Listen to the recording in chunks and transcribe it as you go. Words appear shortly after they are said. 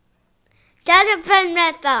Telephone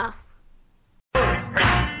method.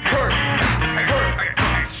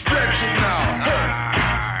 Stretch it now.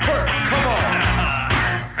 Come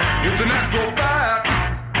on. It's a natural fact.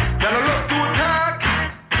 Gotta look to attack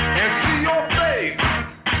and see your face.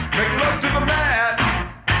 Make love to the man,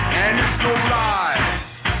 and it's no lie.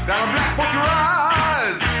 Down black put your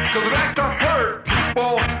eyes, 'cause it like to hurt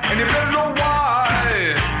people, and you better know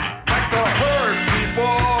why. Like to hurt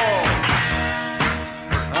people.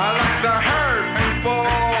 I like to hurt people.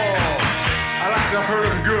 I like to hurt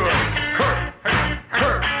them good.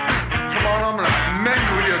 Hurt. Come on, I'm gonna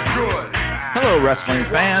mangle you good. Hello, wrestling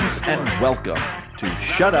fans, and welcome to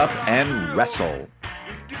Shut Up and Wrestle,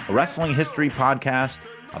 a wrestling history podcast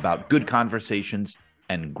about good conversations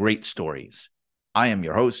and great stories. I am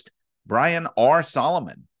your host, Bryan R.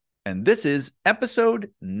 Solomon, and this is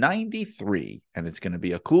episode 93, and it's going to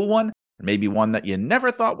be a cool one, maybe one that you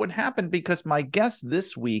never thought would happen, because my guest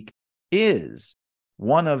this week is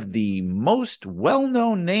one of the most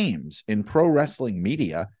well-known names in pro wrestling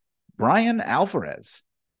media, Bryan Alvarez.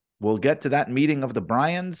 We'll get to that meeting of the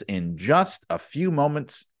Bryans in just a few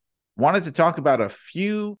moments. Wanted to talk about a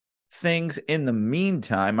few things in the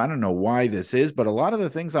meantime. I don't know why this is, but a lot of the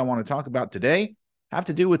things I want to talk about today have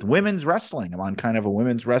to do with women's wrestling. I'm on kind of a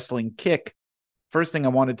women's wrestling kick. First thing I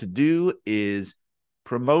wanted to do is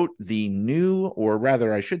promote the new, or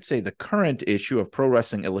rather I should say the current issue of Pro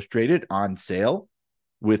Wrestling Illustrated on sale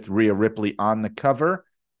with Rhea Ripley on the cover.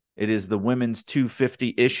 It is the women's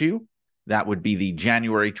 250 issue. That would be the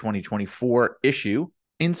January 2024 issue.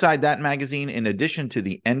 Inside that magazine, in addition to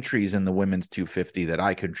the entries in the women's 250 that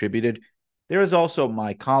I contributed, there is also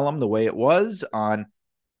my column, The Way It Was, on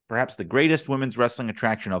perhaps the greatest women's wrestling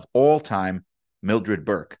attraction of all time, Mildred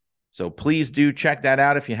Burke. So please do check that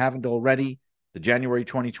out if you haven't already. The January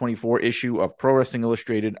 2024 issue of Pro Wrestling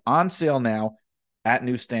Illustrated on sale now at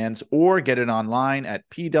newsstands, or get it online at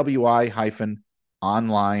pwi-online.com.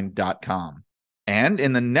 And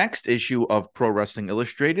in the next issue of Pro Wrestling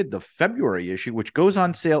Illustrated, the February issue, which goes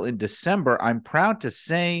on sale in December, I'm proud to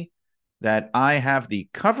say that I have the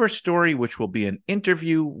cover story, which will be an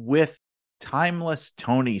interview with Timeless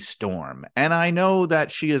Toni Storm. And I know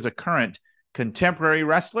that she is a current contemporary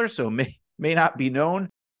wrestler, so may not be known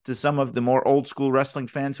to some of the more old school wrestling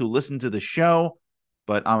fans who listen to the show,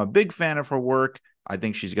 but I'm a big fan of her work. I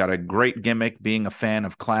think she's got a great gimmick. Being a fan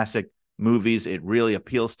of classic movies, it really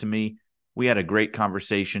appeals to me. We had a great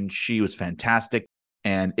conversation. She was fantastic,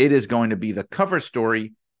 and it is going to be the cover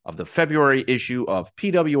story of the February issue of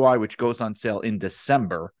PWI, which goes on sale in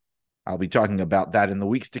December. I'll be talking about that in the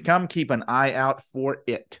weeks to come. Keep an eye out for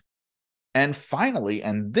it. And finally,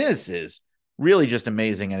 and this is really just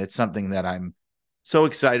amazing, and it's something that I'm so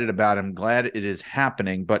excited about. I'm glad it is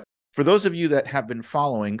happening. But for those of you that have been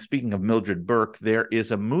following, speaking of Mildred Burke, there is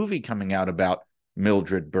a movie coming out about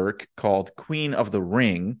Mildred Burke called Queen of the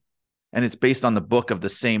Ring, and it's based on the book of the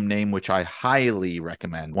same name, which I highly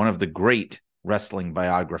recommend. One of the great wrestling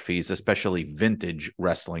biographies, especially vintage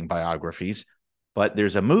wrestling biographies. But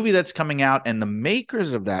there's a movie that's coming out, and the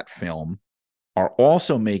makers of that film are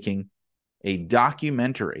also making a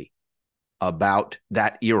documentary about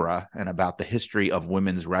that era and about the history of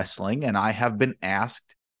women's wrestling, and I have been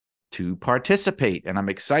asked to participate, and I'm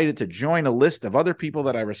excited to join a list of other people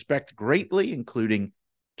that I respect greatly, including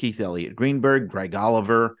Keith Elliott Greenberg, Greg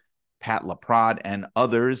Oliver, Pat LaPrade, and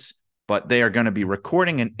others. But they are going to be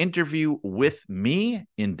recording an interview with me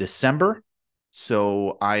in December,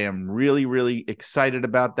 so I am really, really excited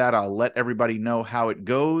about that. I'll let everybody know how it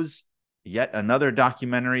goes. Yet another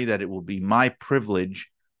documentary that it will be my privilege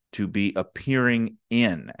to be appearing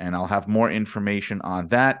in, and I'll have more information on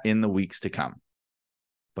that in the weeks to come.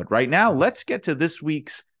 But right now, let's get to this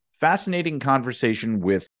week's fascinating conversation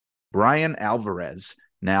with Bryan Alvarez.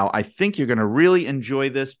 Now, I think you're going to really enjoy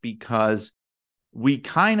this because we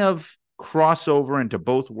kind of cross over into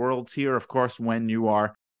both worlds here. Of course, when you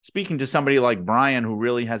are speaking to somebody like Bryan, who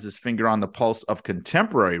really has his finger on the pulse of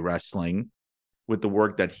contemporary wrestling with the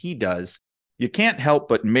work that he does, you can't help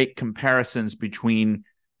but make comparisons between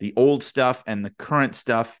the old stuff and the current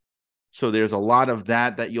stuff. So there's a lot of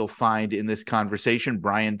that you'll find in this conversation.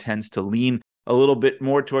 Bryan tends to lean a little bit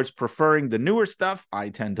more towards preferring the newer stuff. I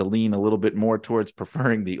tend to lean a little bit more towards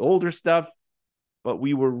preferring the older stuff. But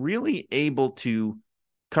we were really able to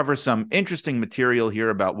cover some interesting material here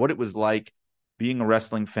about what it was like being a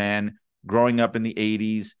wrestling fan, growing up in the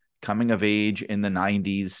 80s, coming of age in the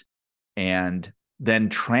 90s, and then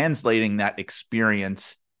translating that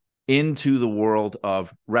experience into the world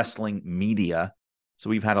of wrestling media. So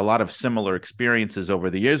we've had a lot of similar experiences over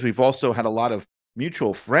the years. We've also had a lot of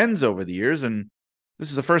mutual friends over the years, and this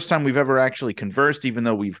is the first time we've ever actually conversed, even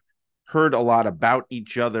though we've heard a lot about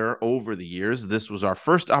each other over the years. This was our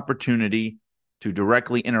first opportunity to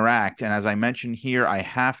directly interact. And as I mentioned here, I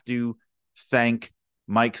have to thank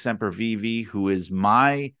Mike Sempervive, who is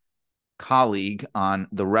my colleague on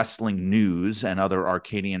the Wrestling News and other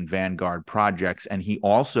Arcadian Vanguard projects. And he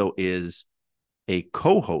also is a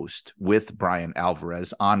co-host with Bryan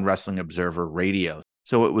Alvarez on Wrestling Observer Radio.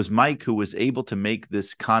 So it was Mike who was able to make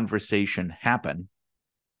this conversation happen.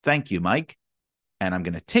 Thank you, Mike. And I'm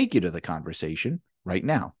going to take you to the conversation right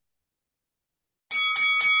now.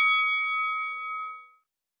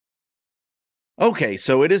 Okay,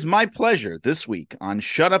 so it is my pleasure this week on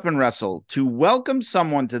Shut Up and Wrestle to welcome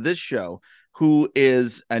someone to this show who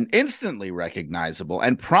is an instantly recognizable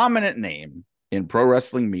and prominent name in pro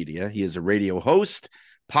wrestling media. He is a radio host,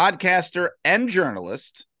 podcaster, and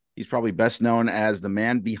journalist. He's probably best known as the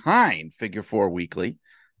man behind Figure 4 Weekly,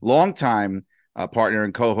 longtime partner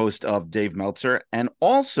and co-host of Dave Meltzer, and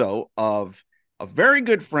also of a very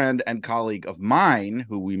good friend and colleague of mine,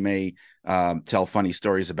 who we may tell funny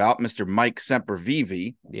stories about, Mr. Mike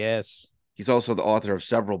Sempervive. Yes. He's also the author of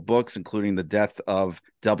several books, including The Death of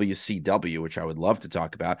WCW, which I would love to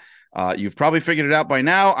talk about. You've probably figured it out by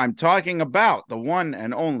now. I'm talking about the one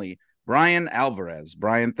and only Bryan Alvarez.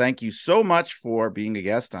 Bryan, thank you so much for being a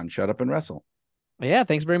guest on Shut Up and Wrestle. Yeah,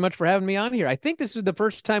 thanks very much for having me on here. I think this is the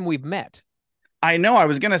first time we've met. I know. I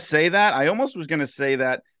was going to say that. I almost was going to say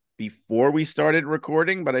that before we started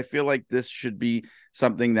recording, but I feel like this should be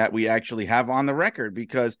something that we actually have on the record,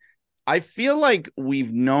 because I feel like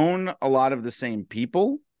we've known a lot of the same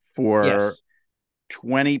people for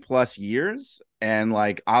 20 plus years. And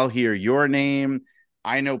like, I'll hear your name.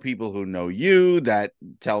 I know people who know you that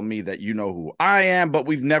tell me that you know who I am, but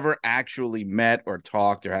we've never actually met or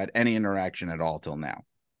talked or had any interaction at all till now.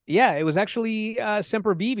 Yeah, it was actually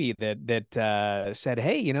Sempervive that said,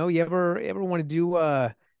 "Hey, you ever want to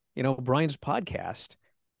do Bryan's podcast?"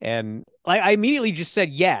 And I immediately just said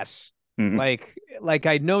yes. Mm-hmm. Like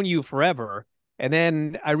I'd known you forever, and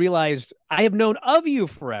then I realized I have known of you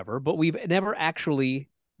forever, but we've never actually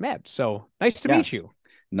met. So nice to meet you.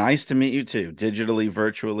 Nice to meet you too, digitally,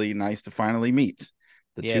 virtually. Nice to finally meet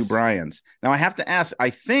the two Bryans. Now I have to ask, I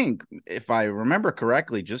think if I remember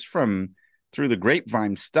correctly, just from through the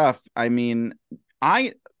grapevine stuff, I mean,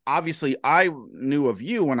 I knew of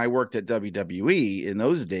you when I worked at WWE in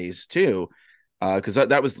those days too, because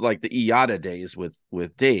that was like the IATA days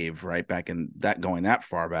with Dave, right? Back in that, going that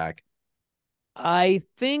far back. I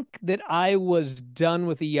think that I was done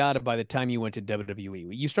with IATA by the time you went to WWE.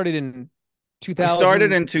 You started in 2000. I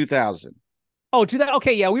started in 2000. Oh, 2000.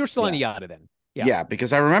 Okay, yeah, we were still on IATA then. Yeah,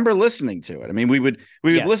 because I remember listening to it. I mean, we would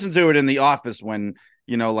listen to it in the office when,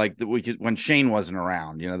 when Shane wasn't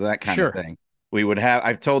around, that kind of thing. We would have,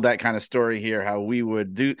 I've told that kind of story here, how we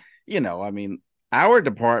would do, I mean, our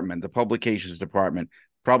department, the publications department,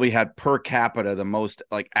 probably had per capita the most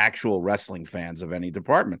like actual wrestling fans of any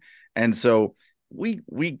department. And so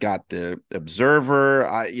we got the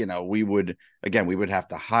Observer. We would have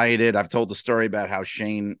to hide it. I've told the story about how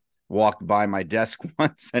Shane walked by my desk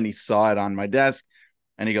once and he saw it on my desk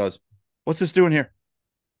and he goes, "What's this doing here?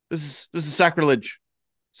 This is sacrilege.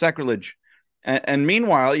 And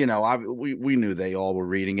meanwhile, we knew they all were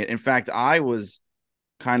reading it. In fact, I was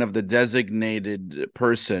kind of the designated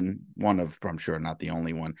person, one of, I'm sure not the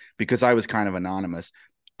only one, because I was kind of anonymous.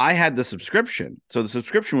 I had the subscription, so the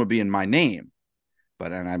subscription would be in my name.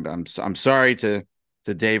 But I'm sorry to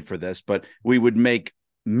Dave for this, but we would make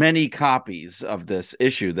many copies of this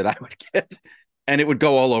issue that I would get, and it would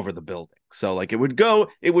go all over the building. So like it would go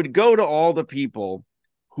to all the people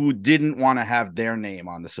who didn't want to have their name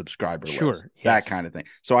on the subscriber list, that kind of thing.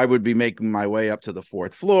 So I would be making my way up to the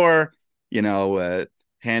fourth floor,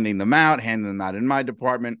 handing them out in my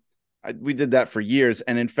department. We did that for years.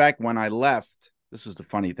 And in fact, when I left, this was the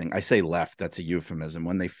funny thing. I say left, that's a euphemism.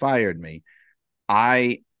 When they fired me,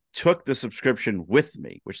 I took the subscription with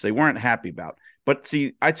me, which they weren't happy about. But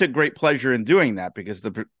see, I took great pleasure in doing that because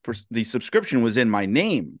the subscription was in my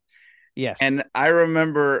name. Yes. And I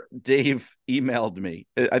remember Dave emailed me.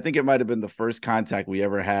 I think it might have been the first contact we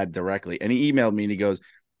ever had directly. And he emailed me and he goes,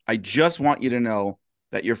 "I just want you to know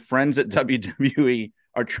that your friends at WWE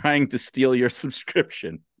are trying to steal your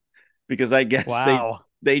subscription," because I guess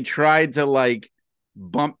they tried to like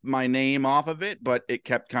bump my name off of it, but it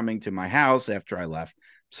kept coming to my house after I left.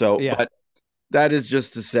 So, but that is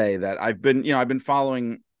just to say that I've been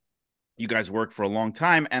following you guys' work for a long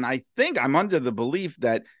time. And I think I'm under the belief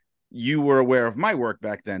that you were aware of my work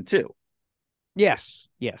back then too. Yes.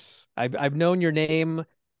 I've known your name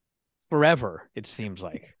forever, it seems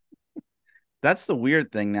like. That's the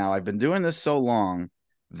weird thing now. I've been doing this so long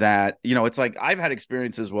that, it's like I've had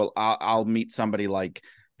experiences. Well, I'll meet somebody like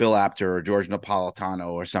Bill Apter or George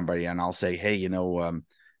Napolitano or somebody, and I'll say, hey,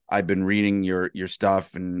 I've been reading your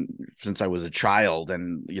stuff and since I was a child,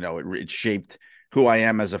 and it shaped who I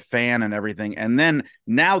am as a fan and everything. And then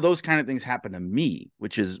now those kind of things happen to me,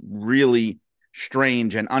 which is really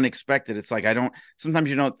strange and unexpected. It's like sometimes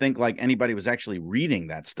you don't think like anybody was actually reading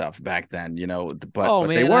that stuff back then, but Oh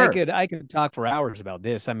they man, were. I could talk for hours about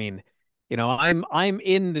this. I mean, I'm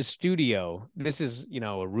in the studio. This is,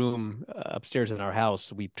 a room upstairs in our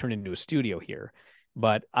house. We've turned into a studio here,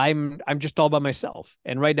 but I'm just all by myself.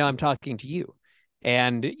 And right now I'm talking to you.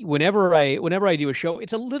 And whenever I do a show,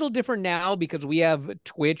 it's a little different now because we have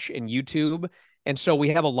Twitch and YouTube, and so we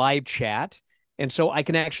have a live chat. And so I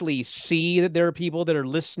can actually see that there are people that are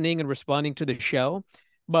listening and responding to the show.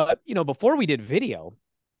 But, before we did video,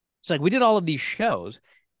 it's like we did all of these shows,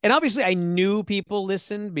 and obviously I knew people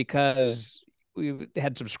listened because we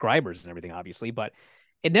had subscribers and everything, obviously, but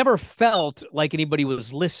it never felt like anybody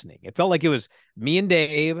was listening. It felt like it was me and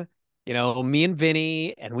Dave, me and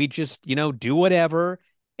Vinny, and we just, do whatever.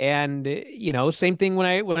 And same thing when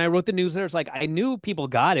I wrote the newsletter. It's like I knew people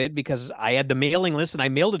got it because I had the mailing list and I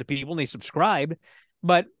mailed it to people and they subscribed.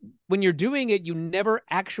 But when you're doing it, you never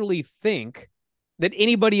actually think that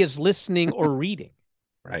anybody is listening or reading.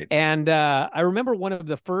 Right. And I remember one of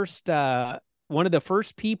the first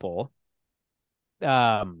people.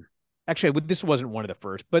 Actually, this wasn't one of the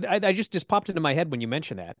first, but I just popped into my head when you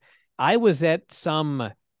mentioned that. I was at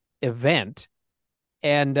some event,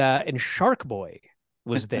 and Shark Boy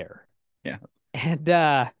was there. Yeah. And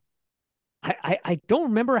I don't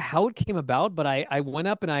remember how it came about, but I went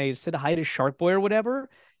up and I said hi to Shark Boy or whatever,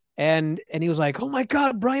 and he was like, "Oh my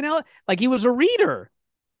God, Bryan Allen!" Like he was a reader.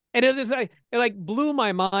 And it like blew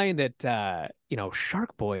my mind that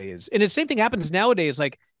Shark Boy is, and the same thing happens nowadays.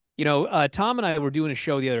 Like, Tom and I were doing a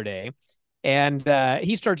show the other day, and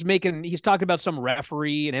he's talking about some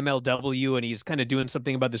referee in MLW, and he's kind of doing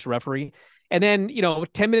something about this referee. And then,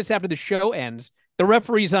 10 minutes after the show ends, the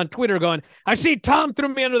referee's on Twitter going, "I see Tom threw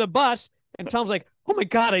me under the bus." And Tom's like, "Oh my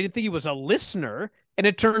God, I didn't think he was a listener." And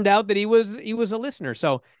it turned out that he was a listener.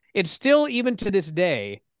 So it's still, even to this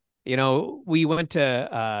day, we went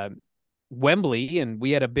to Wembley and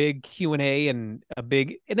we had a big Q&A and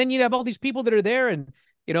then you have all these people that are there, and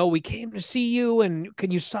we came to see you, and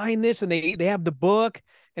can you sign this? And they have the book,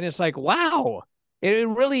 and it's like, wow. It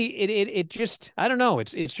really it just, I don't know,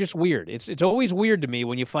 it's just weird. It's always weird to me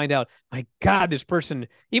when you find out, my God, this person,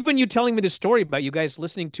 even you telling me this story about you guys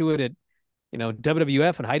listening to it at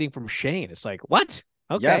WWF and hiding from Shane. It's like, what?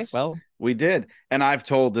 Okay, Yes, well, we did. And I've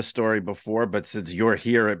told this story before, but since you're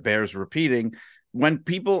here, it bears repeating. When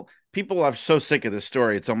people are so sick of this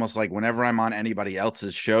story, it's almost like whenever I'm on anybody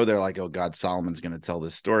else's show, they're like, "Oh God, Solomon's going to tell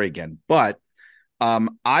this story again." But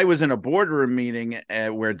I was in a boardroom meeting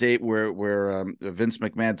where Vince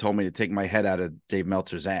McMahon told me to take my head out of Dave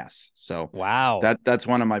Meltzer's ass. So wow. that's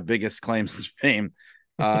one of my biggest claims to fame.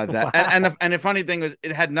 That Wow. and the funny thing was,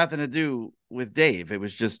 it had nothing to do with Dave. It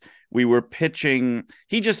was just, we were pitching.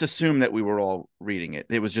 He just assumed that we were all reading it.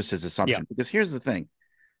 It was just his Yeah. assumption. Because here's the thing,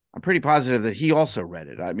 I'm pretty positive that he also read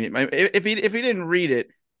it. I mean, if he didn't read it,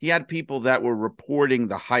 he had people that were reporting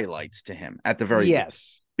the highlights to him at the very least.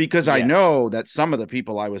 Yes. Because I Yes. know that some of the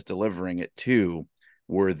people I was delivering it to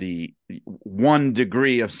were the 1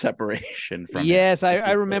 degree of separation from him. Yes, I, Let's I just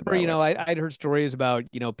put it remember, that way. I'd heard stories about,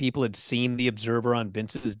 people had seen the Observer on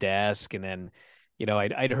Vince's desk. And then,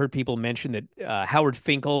 I'd heard people mention that Howard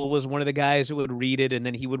Finkel was one of the guys who would read it, and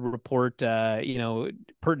then he would report,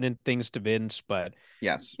 pertinent things to Vince. But,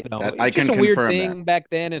 Yes, that I it's just can a weird confirm that. thing back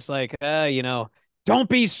then. It's like, don't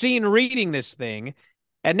be seen reading this thing.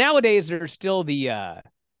 And nowadays there's still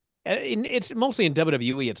it's mostly in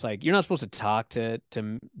WWE. It's like, you're not supposed to talk to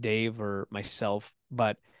Dave or myself,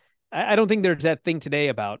 but I don't think there's that thing today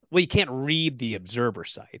about, well, you can't read the Observer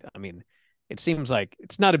site. I mean, it seems like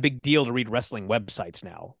it's not a big deal to read wrestling websites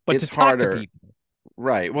now, but to It's talk to harder. people,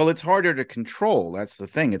 Right. Well, it's harder to control. That's the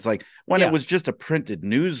thing. It's like when it yeah, was just a printed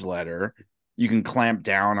newsletter, you can clamp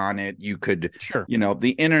down on it. You could, sure,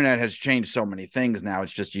 the internet has changed so many things now.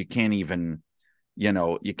 It's just, you can't even,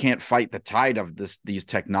 you can't fight the tide of these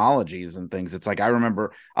technologies and things. It's like, I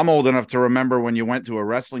remember, I'm old enough to remember when you went to a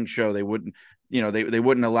wrestling show, they wouldn't, they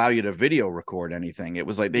wouldn't allow you to video record anything. It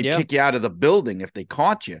was like they'd yeah, kick you out of the building if they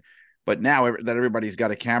caught you. But now that everybody's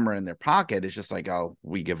got a camera in their pocket, it's just like, oh,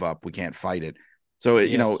 we give up. We can't fight it. So,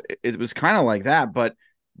 yes, it was kind of like that. But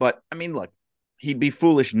I mean, look, he'd be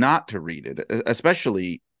foolish not to read it,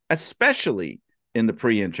 especially in the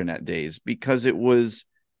pre-internet days, because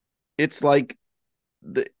it's like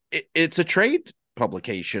it's a trade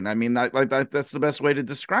publication. I mean, that's the best way to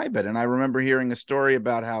describe it. And I remember hearing a story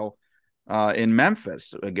about how in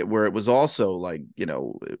Memphis, where it was also like,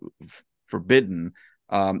 forbidden,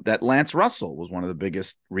 that Lance Russell was one of the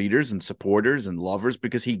biggest readers and supporters and lovers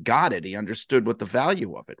because he got it. He understood what the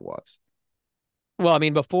value of it was. Well, I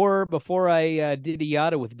mean, before I did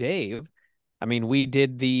IATA with Dave, I mean, we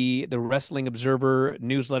did the Wrestling Observer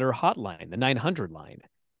newsletter hotline, the 900 line,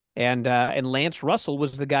 and Lance Russell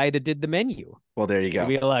was the guy that did the menu. Well, there you He'd go.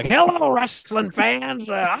 be like, "Hello, wrestling fans!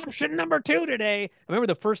 Option number 2 today." I remember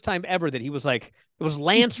the first time ever that he was like, it was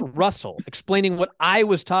Lance Russell explaining what I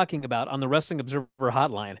was talking about on the Wrestling Observer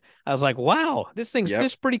hotline. I was like, "Wow, Yep.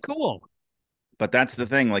 this pretty cool." But that's the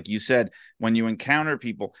thing. Like you said, when you encounter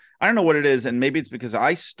people, I don't know what it is. And maybe it's because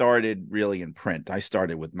I started really in print. I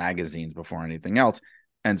started with magazines before anything else.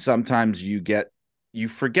 And sometimes you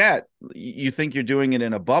forget, you think you're doing it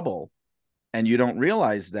in a bubble and you don't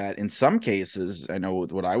realize that in some cases, I know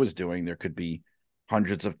what I was doing, there could be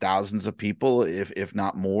hundreds of thousands of people, if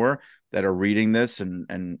not more, that are reading this. And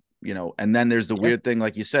then there's the Yeah. weird thing,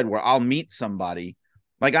 like you said, where I'll meet somebody.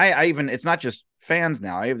 Like I even, it's not just fans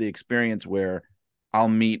now. I have the experience where I'll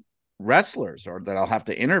meet wrestlers or that I'll have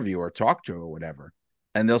to interview or talk to or whatever.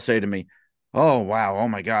 And they'll say to me, "Oh, wow. Oh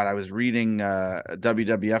my God. I was reading a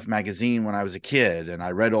WWF magazine when I was a kid and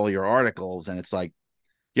I read all your articles." And it's like,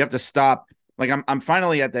 you have to stop. Like I'm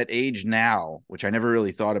finally at that age now, which I never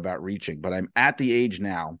really thought about reaching, but I'm at the age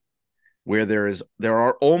now where there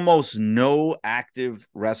are almost no active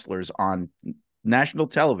wrestlers on national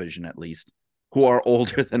television, at least, who are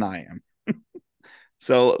older than I am.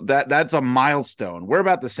 So that's a milestone. We're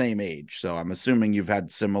about the same age, so I'm assuming you've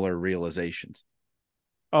had similar realizations.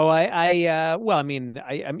 Oh, well, I mean,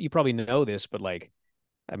 you probably know this, but like,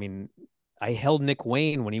 I mean, I held Nick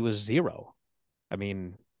Wayne when he was 0. I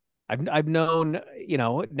mean, I've known,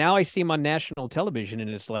 now I see him on national television, and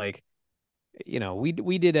it's like, we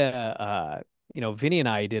did Vinny and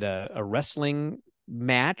I did a wrestling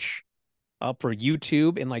match up for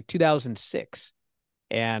YouTube in like 2006,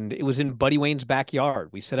 and it was in Buddy Wayne's backyard.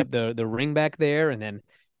 We set up the ring back there, and then,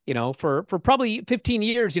 for probably 15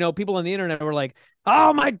 years, people on the internet were like,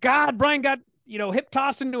 "Oh my God, Bryan got, hip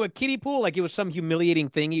tossed into a kiddie pool," like it was some humiliating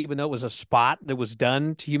thing, even though it was a spot that was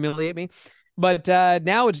done to humiliate me. But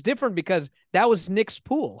now it's different because that was Nick's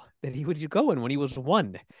pool that he would go in when he was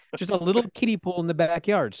 1, just a little kiddie pool in the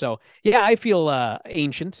backyard. So yeah, I feel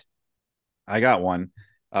ancient. I got one.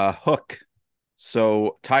 Hook.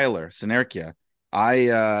 So Tyler Sinerkia,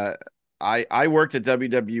 I I worked at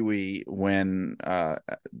WWE when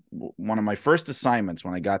one of my first assignments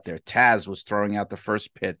when I got there, Taz was throwing out the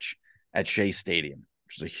first pitch at Shea Stadium,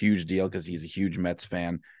 which is a huge deal because he's a huge Mets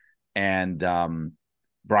fan, and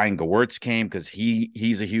Brian Gewirtz came because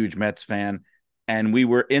he's a huge Mets fan, and we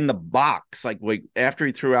were in the box after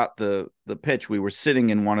he threw out the pitch, we were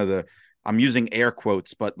sitting in one of the, I'm using air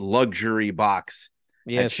quotes, but luxury box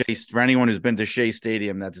at Yes. Shea. For anyone who's been to Shea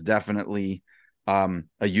Stadium, that's definitely a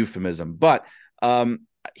euphemism. But I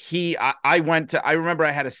remember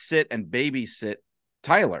I had to sit and babysit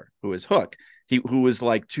Tyler, who is Hook, who was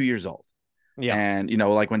like 2 years old. Yeah. And,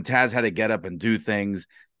 like when Taz had to get up and do things,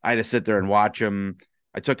 I had to sit there and watch him.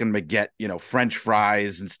 I took him to get, French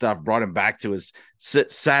fries and stuff, brought him back to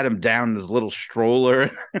sat him down in his little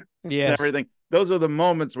stroller and Yes. everything. Those are the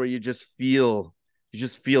moments where you just feel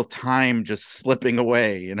time just slipping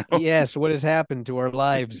away, Yes. What has happened to our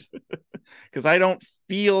lives? because I don't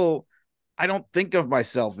think of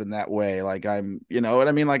myself in that way. Like I'm, you know what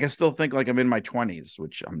I mean? Like I still think like I'm in my 20s,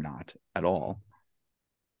 which I'm not at all.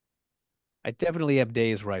 I definitely have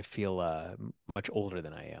days where I feel much older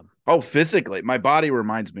than I am. Oh, physically, my body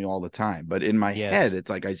reminds me all the time, but in my head, Yes. it's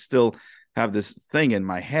like I still have this thing in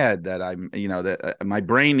my head that my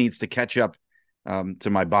brain needs to catch up to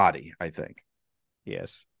my body, I think.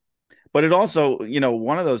 Yes. But it also,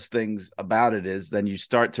 one of those things about it is then you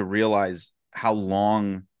start to realize how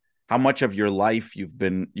much of your life you've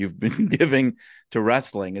been giving to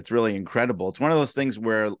wrestling. It's really incredible. It's one of those things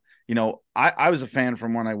where, I was a fan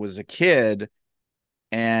from when I was a kid,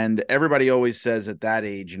 and everybody always says at that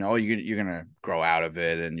age, you're going to grow out of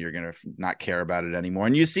it and you're going to not care about it anymore.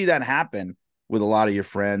 And you see that happen with a lot of your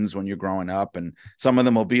friends when you're growing up, and some of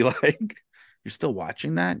them will be like, "You're still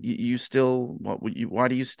watching that? You still, why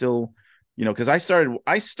do you still, because I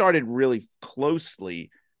started really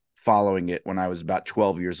closely following it when I was about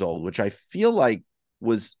 12 years old, which I feel like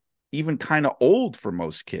was even kind of old for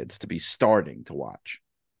most kids to be starting to watch."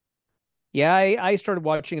 Yeah, I started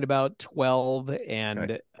watching it about 12, Okay.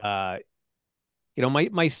 and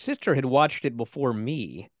my sister had watched it before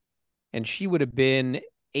me, and she would have been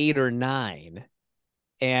 8 or 9.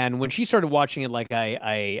 And when she started watching it, like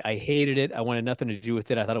I hated it. I wanted nothing to do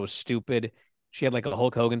with it. I thought it was stupid. She had like a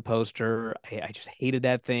Hulk Hogan poster. I just hated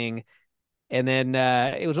that thing. And then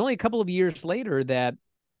it was only a couple of years later that,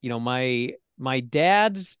 my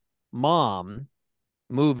dad's mom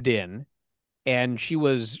moved in, and she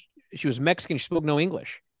was Mexican. She spoke no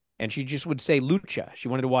English, and she just would say lucha. She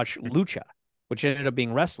wanted to watch lucha, which ended up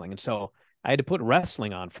being wrestling. And so I had to put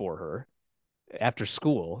wrestling on for her after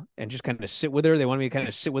school and just kind of sit with her. They wanted me to kind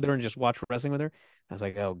of sit with her and just watch wrestling with her. I was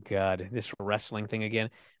like, oh God, this wrestling thing again.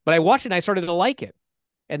 But I watched it and I started to like it.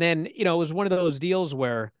 And then, it was one of those deals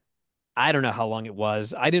where I don't know how long it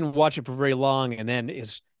was. I didn't watch it for very long. And then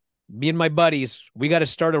it's me and my buddies, we got to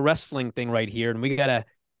start a wrestling thing right here. And we got to,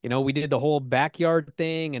 we did the whole backyard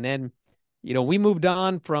thing. And then, we moved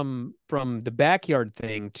on from the backyard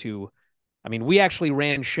thing to, I mean, we actually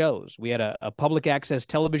ran shows. We had a public access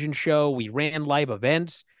television show. We ran live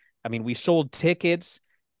events. I mean, we sold tickets.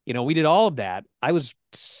 We did all of that. I was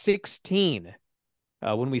 16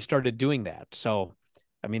 when we started doing that. So,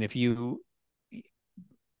 I mean, if you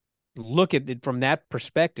look at it from that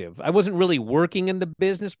perspective, I wasn't really working in the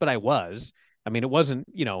business, but I was. I mean, it wasn't,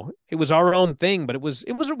 it was our own thing, but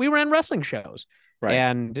we ran wrestling shows. Right.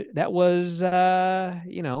 And that was,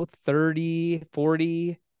 30,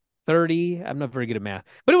 40, 30. I'm not very good at math,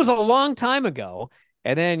 but it was a long time ago.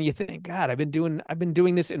 And then you think, God, I've been doing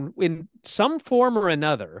this in some form or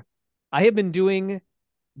another. I have been doing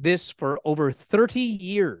this for over 30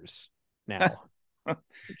 years now,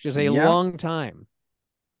 which is a Yeah. long time.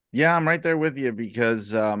 Yeah, I'm right there with you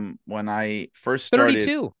because when I first started,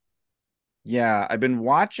 32. yeah, I've been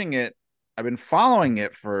watching it. I've been following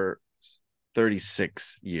it for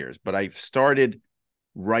 36 years, but I started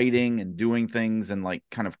writing and doing things and like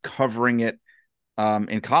kind of covering it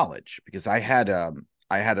in college because I had a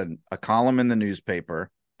column in the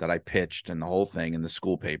newspaper that I pitched and the whole thing in the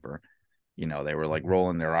school paper. They were like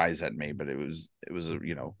rolling their eyes at me, but it was a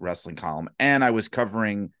wrestling column, and I was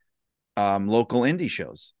covering local indie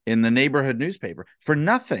shows in the neighborhood newspaper for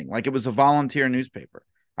nothing. Like it was a volunteer newspaper.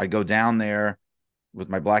 I'd go down there with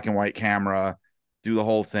my black and white camera, do the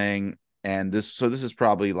whole thing. And this is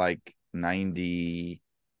probably like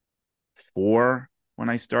 94 when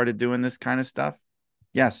I started doing this kind of stuff.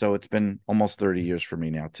 Yeah. So it's been almost 30 years for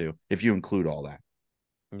me now too, if you include all that.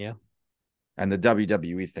 Yeah. And the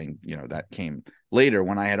WWE thing, that came later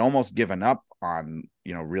when I had almost given up on,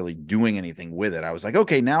 really doing anything with it. I was like,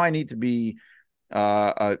 okay, now I need to be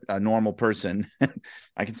a normal person.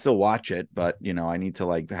 I can still watch it, but I need to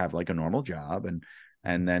like have like a normal job.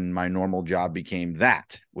 And then my normal job became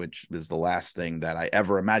that, which is the last thing that I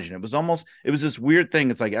ever imagined. It was this weird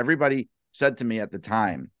thing. It's like everybody said to me at the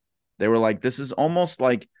time, they were like, this is almost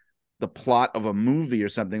like the plot of a movie or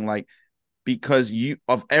something, like, because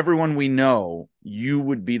of everyone we know, you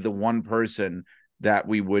would be the one person that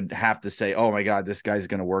we would have to say, oh my God, this guy's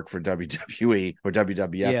going to work for WWE or WWF at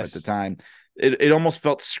the Yes. time. It almost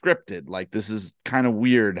felt scripted. Like, this is kind of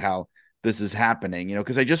weird how this is happening,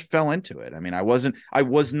 because I just fell into it. I mean, I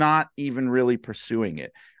was not even really pursuing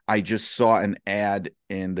it. I just saw an ad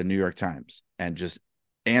in the New York Times and just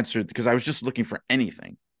answered because I was just looking for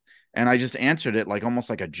anything. And I just answered it like almost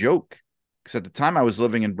like a joke. Because at the time I was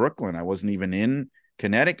living in Brooklyn. I wasn't even in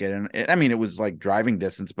Connecticut. And it was like driving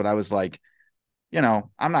distance, but I was like, I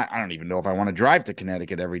don't even know if I want to drive to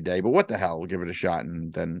Connecticut every day, but what the hell, we'll give it a shot.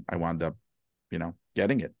 And then I wound up,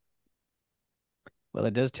 getting it. Well,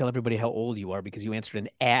 it does tell everybody how old you are because you answered an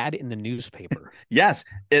ad in the newspaper. Yes,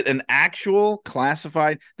 an actual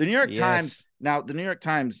classified. The New York Times. Yes. Now, the New York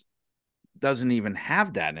Times doesn't even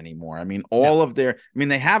have that anymore. I mean, No.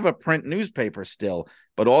 they have a print newspaper still,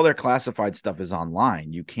 but all their classified stuff is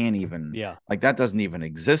online. You can't even, Yeah. like, that doesn't even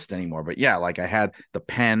exist anymore. But yeah, like I had the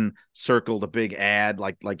pen circled a big ad,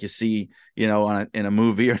 like you see, in a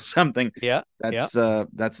movie or something. Yeah. Yeah.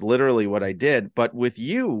 That's literally what I did. But with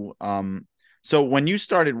you, so when you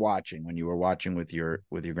started watching, when you were watching with your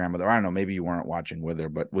grandmother, I don't know, maybe you weren't watching with her,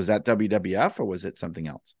 but was that WWF or was it something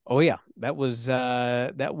else? Oh yeah. That was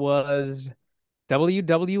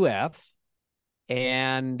WWF.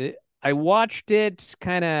 And I watched it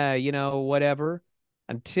kind of, whatever,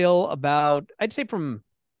 until I'd say from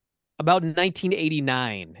about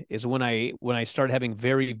 1989 is when I started having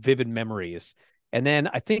very vivid memories. And then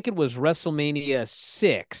I think it was WrestleMania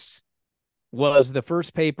 6 was the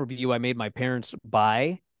first pay-per-view I made my parents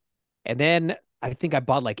buy. And then I think I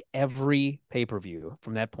bought like every pay-per-view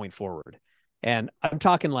from that point forward. And I'm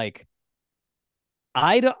talking like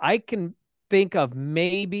I can think of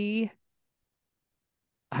maybe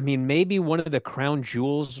one of the crown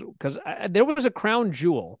jewels, because there was a crown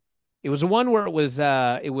jewel It was the one where was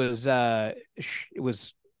it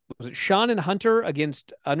Shawn and Hunter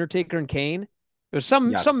against Undertaker and Kane? It was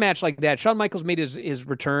some Yes. match like that. Shawn Michaels made his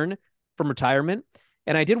return from retirement,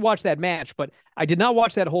 and I did watch that match, but I did not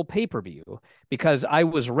watch that whole pay-per-view because I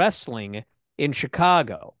was wrestling in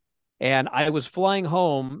Chicago and I was flying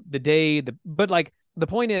home the day but like the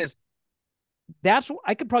point is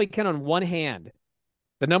I could probably count on one hand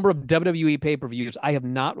the number of WWE pay-per-views I have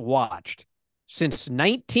not watched since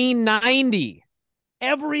 1990.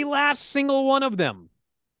 Every last single one of them.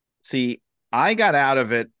 See, I got out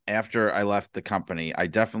of it after I left the company. I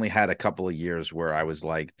definitely had a couple of years where I was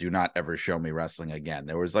like, do not ever show me wrestling again.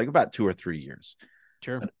 There was like about 2 or 3 years.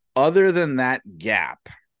 Sure. But other than that gap,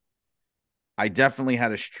 I definitely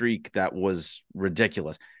had a streak that was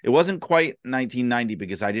ridiculous. It wasn't quite 1990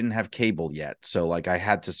 because I didn't have cable yet. So like I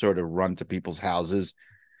had to sort of run to people's houses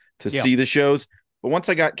to Yeah. see the shows. But once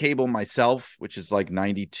I got cable myself, which is like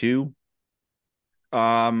 92,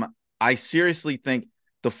 I seriously think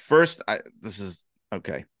this is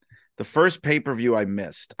okay. The first pay-per-view I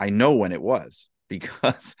missed, I know when it was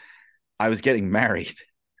because I was getting married.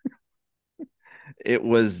 It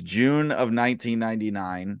was June of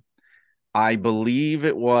 1999. I believe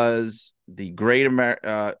it was the Great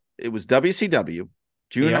America. It was WCW,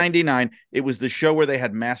 June Yep. 99. It was the show where they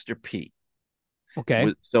had Master P.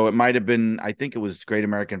 Okay. So it might have been, I think it was Great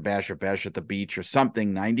American Bash or Bash at the Beach or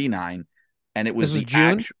something, 99. And it was This was the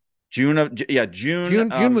June. actual June of, yeah, June.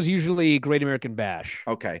 June was usually Great American Bash.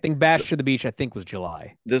 I Okay. think So Bash to the Beach, I think, was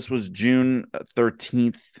July. this was June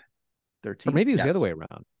 13th. Or 13th? maybe it was the other Yes. way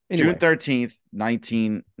around. June Anyway. 13th,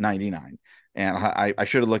 1999. And I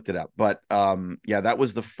should have looked it up. But yeah, that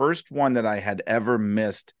was the first one that I had ever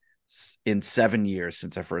missed in 7 years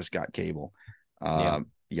since I first got cable. Yeah.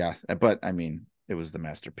 Yeah, but I mean, it was the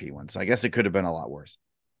Master P one. So I guess it could have been a lot worse.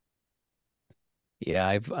 Yeah.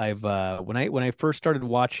 I've when I first started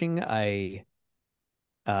watching, I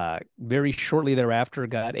very shortly thereafter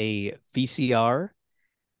got a VCR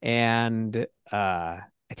and I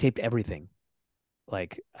taped everything.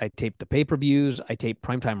 Like I taped the pay-per-views, I taped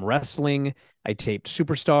primetime wrestling, I taped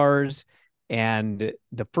superstars, and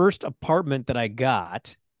the first apartment that I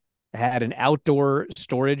got had an outdoor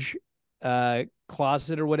storage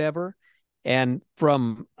closet or whatever. And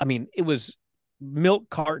I mean, it was milk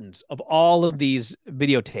cartons of all of these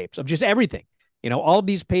videotapes of just everything. All of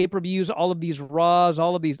these pay-per-views, all of these Raws,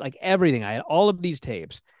 all of these, like everything. I had all of these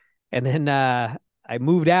tapes. And then I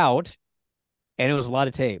moved out and it was a lot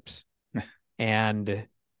of tapes. And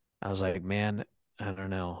I was like, man, I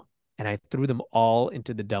don't know. And I threw them all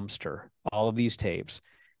into the dumpster, all of these tapes.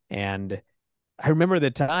 And I remember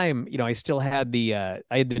the time, I still had I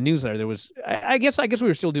had the newsletter. There was I guess we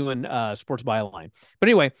were still doing Sports Byline. But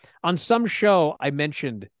anyway, on some show I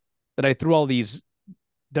mentioned that I threw all these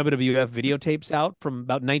WWF videotapes out from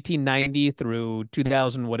about 1990 through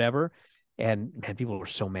 2000 whatever. And man, people were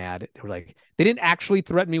so mad. They were like, they didn't actually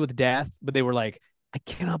threaten me with death, but they were like, I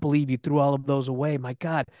cannot believe you threw all of those away. My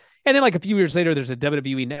God. And then like a few years later, there's a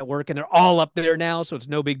WWE network and they're all up there now. So it's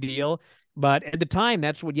no big deal. But at the time,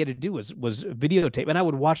 that's what you had to do was videotape. And I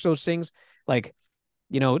would watch those things like,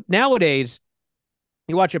 nowadays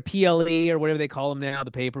you watch a PLE or whatever they call them now,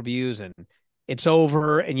 the pay-per-views, and it's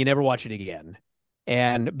over and you never watch it again.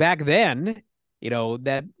 And back then,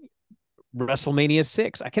 that WrestleMania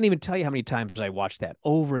 6. I can't even tell you how many times I watched that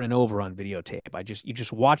over and over on videotape. You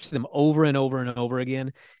just watch them over and over and over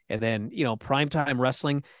again. And then, primetime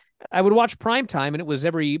wrestling. I would watch primetime and it was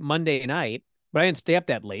every Monday night, but I didn't stay up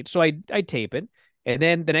that late. So I'd tape it. And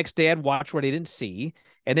then the next day I'd watch what I didn't see.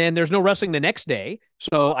 And then there's no wrestling the next day.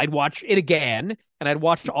 So I'd watch it again and I'd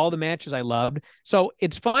watch all the matches I loved. So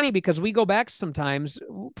it's funny because we go back sometimes.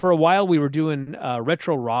 For a while, we were doing a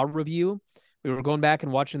retro Raw review. We were going back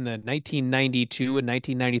and watching the 1992 and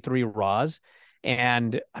 1993 Raws.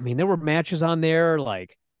 And I mean, there were matches on there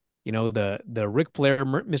like, the Ric Flair,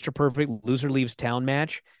 Mr. Perfect, loser leaves town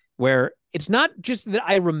match, where it's not just that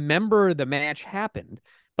I remember the match happened,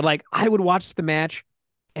 but like I would watch the match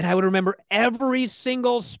and I would remember every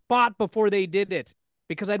single spot before they did it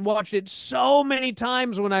because I'd watched it so many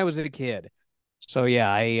times when I was a kid. So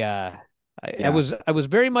yeah, Yeah. I was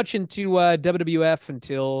very much into WWF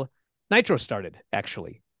until Nitro started,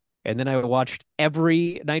 actually. And then I watched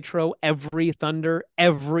every Nitro, every Thunder,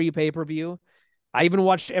 every pay-per-view. I even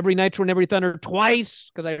watched every Nitro and every Thunder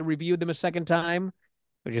twice because I reviewed them a second time,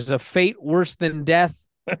 which is a fate worse than death.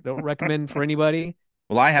 Don't recommend for anybody.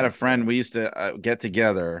 Well, I had a But friend. We used to get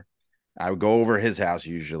together. I would go over his house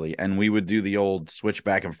usually, and we would do the old switch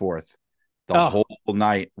back and forth the oh whole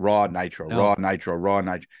night. Raw Nitro, no, Raw Nitro, Raw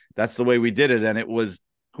Nitro. That's the way we did it, and it was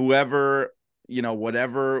whoever,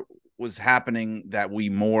 whatever was happening that we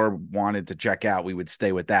more wanted to check out, we would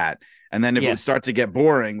stay with that. And then if it would Yes. start to get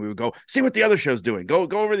boring, we would go see what the other show's doing. Go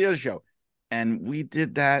over the other show. And we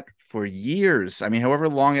did that for years. I mean, however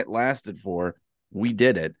long it lasted for, we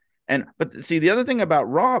did it. But see, the other thing about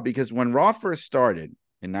Raw, because when Raw first started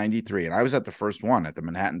in 93, and I was at the first one at the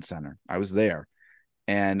Manhattan Center, I was there,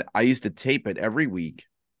 and I used to tape it every week.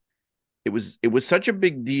 It was such a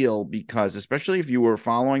big deal because, especially if you were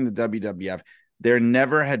following the WWF, there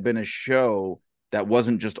never had been a show that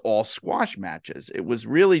wasn't just all squash matches. It was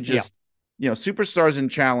really just, Superstars and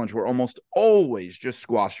Challenge were almost always just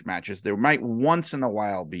squash matches. There might once in a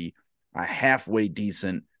while be a halfway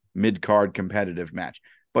decent mid-card competitive match.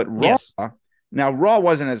 But Raw, Yes. now Raw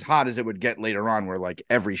wasn't as hot as it would get later on, where like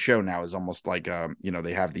every show now is almost like,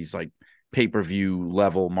 they have these like pay-per-view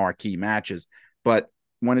level marquee matches. But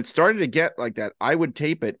when it started to get like that, I would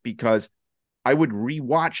tape it because I would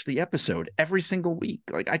rewatch the episode every single week.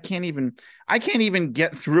 Like I can't even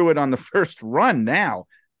get through it on the first run now.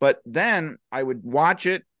 But then I would watch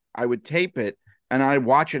it, I would tape it, and I'd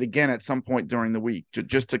watch it again at some point during the week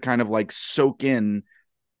just to kind of like soak in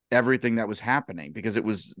everything that was happening, because it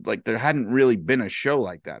was like there hadn't really been a show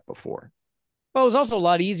like that before. Well, it was also a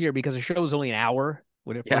lot easier because the show was only an hour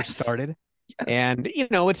when it first Yes. started. Yes. And,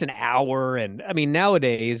 it's an hour. And I mean,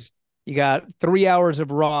 nowadays, you got 3 hours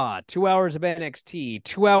of Raw, 2 hours of NXT,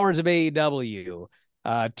 2 hours of AEW,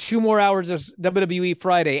 2 more hours of WWE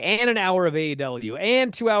Friday, and an hour of AEW,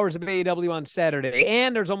 and 2 hours of AEW on Saturday.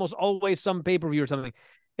 And there's almost always some pay-per-view or something.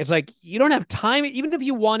 It's like you don't have time, even if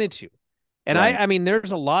you wanted to. And Right. I mean,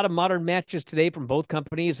 there's a lot of modern matches today from both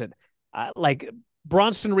companies, and like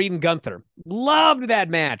Bronson Reed and Gunther, loved that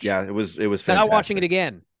match. Yeah, it was fantastic. Not watching it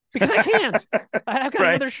again because I can't. I've got Right.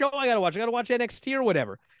 another show I got to watch. I got to watch NXT or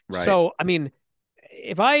whatever. Right. So I mean,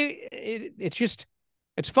 it's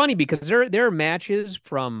funny because there are matches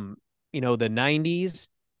from the '90s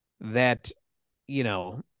that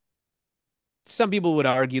some people would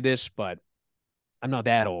argue this, but I'm not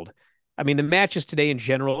that old. I mean, the matches today in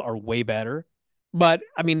general are way better. But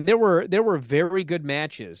I mean, there were very good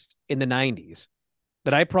matches in the 90s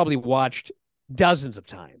that I probably watched dozens of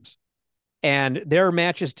times. And there are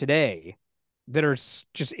matches today that are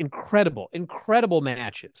just incredible, incredible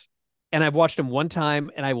matches. And I've watched them one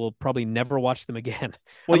time and I will probably never watch them again.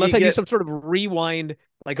 Well, Unless I do some sort of rewind,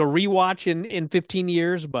 like a rewatch in 15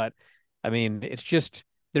 years. But I mean, it's just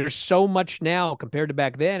there's so much now compared to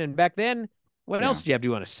back then. And back then, what else did you have to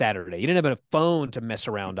do on a Saturday? You didn't have a phone to mess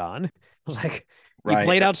around on. It was like you Right.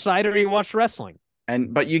 played outside or you watched wrestling.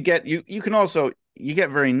 But you can also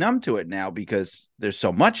get very numb to it now because there's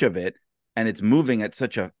so much of it and it's moving at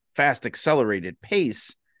such a fast, accelerated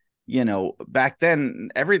pace. Back then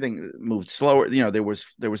everything moved slower. There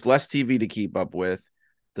was less TV to keep up with.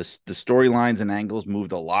 The storylines and angles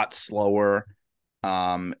moved a lot slower.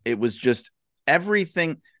 It was just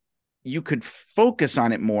everything. You could focus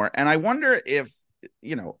on it more. And I wonder if,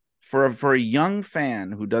 for a young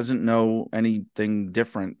fan who doesn't know anything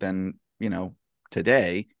different than,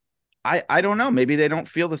 today, I don't know, maybe they don't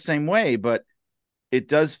feel the same way, but it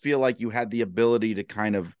does feel like you had the ability to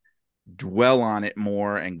kind of dwell on it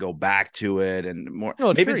more and go back to it and more.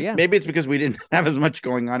 Oh, maybe sure, it's, yeah. maybe it's because we didn't have as much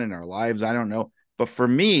going on in our lives. I don't know. But for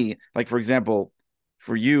me, like, for example,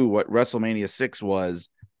 for you, what WrestleMania 6 was,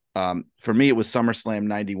 for me, it was SummerSlam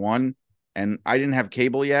 91. And I didn't have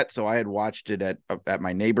cable yet, so I had watched it at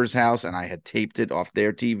my neighbor's house, and I had taped it off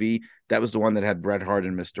their TV. That was the one that had Bret Hart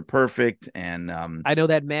and Mr. Perfect, and I know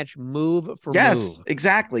that match move for yes, move.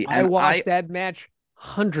 exactly. I And watched that match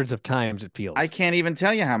hundreds of times. It feels. I can't even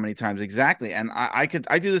tell you how many times exactly. And I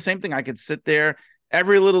do the same thing. I could sit there,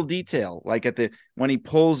 every little detail, like when he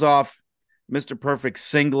pulls off Mr. Perfect's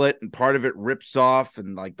singlet and part of it rips off,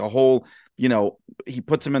 and like the whole, he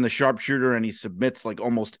puts him in the sharpshooter and he submits like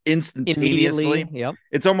almost instantaneously. Immediately. Yep.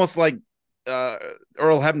 It's almost like Earl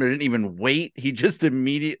Hebner didn't even wait. He just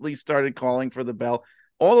immediately started calling for the bell.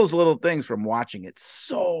 All those little things from watching it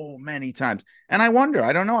so many times. And I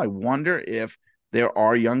don't know. I wonder if there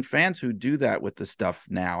are young fans who do that with the stuff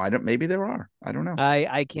now. Maybe there are. I don't know.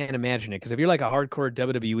 I can't imagine it because if you're like a hardcore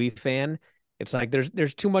WWE fan, it's like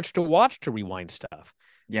there's too much to watch to rewind stuff.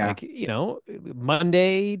 Yeah. Like,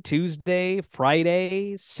 Monday, Tuesday,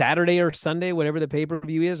 Friday, Saturday or Sunday, whatever the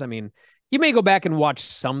pay-per-view is. I mean, you may go back and watch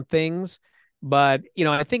some things, but,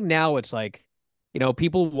 I think now it's like,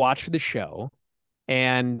 people watch the show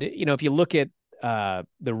and, if you look at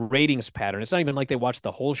the ratings pattern, it's not even like they watch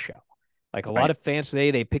the whole show. Like a lot of fans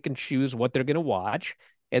today, they pick and choose what they're going to watch.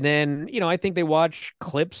 And then, I think they watch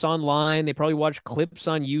clips online. They probably watch clips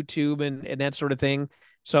on YouTube and that sort of thing.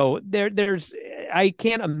 So I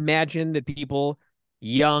can't imagine that people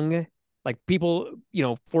young, like people,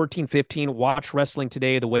 14, 15 watch wrestling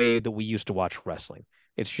today the way that we used to watch wrestling.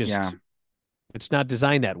 It's Yeah. just it's not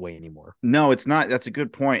designed that way anymore. No, it's not. That's a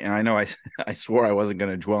good point. And I know I swore I wasn't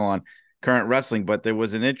going to dwell on current wrestling, but there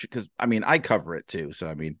was an interest because I mean, I cover it too. So,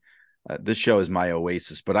 I mean, this show is my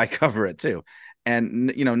oasis, but I cover it too. And,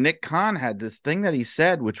 Nick Khan had this thing that he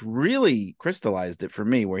said, which really crystallized it for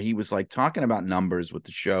me, where he was like talking about numbers with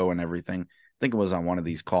the show and everything. I think it was on one of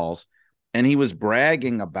these calls. And he was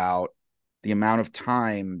bragging about the amount of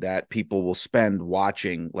time that people will spend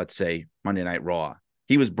watching, let's say, Monday Night Raw.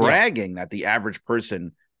 He was Yeah. bragging that the average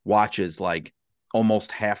person watches like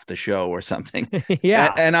almost half the show or something. And,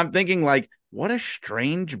 Yeah. and I'm thinking, like, what a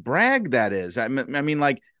strange brag that is. I mean,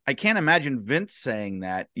 like, I can't imagine Vince saying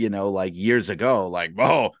that, like years ago, like,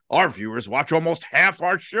 oh, our viewers watch almost half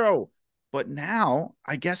our show. But now,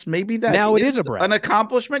 I guess maybe that Now it is a is an brag.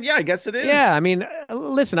 accomplishment. Yeah, I guess it is. Yeah, I mean,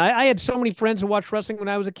 listen, I had so many friends who watched wrestling when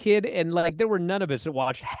I was a kid, and like there were none of us that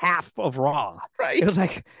watched half of Raw. It Right. was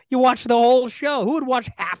like you watch the whole show. Who would watch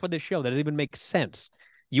half of the show? That doesn't even make sense.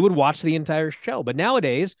 You would watch the entire show. But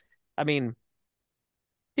nowadays, I mean,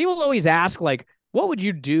 people always ask like, what would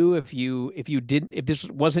you do if this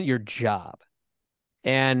wasn't your job?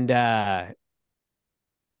 And yeah,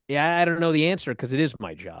 I don't know the answer because it is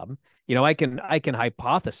my job. I can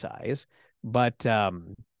hypothesize, but I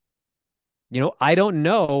don't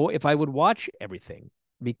know if I would watch everything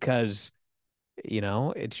because,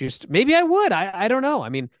 it's just maybe I would. I don't know. I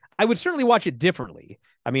mean, I would certainly watch it differently.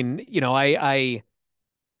 I mean, I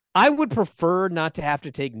would prefer not to have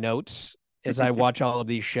to take notes as I watch all of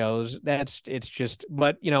these shows. It's just,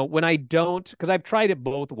 but when I don't, because I've tried it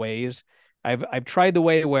both ways. I've tried the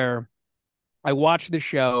way where I watch the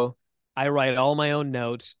show, I write all my own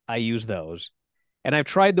notes, I use those. And I've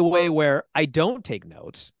tried the way where I don't take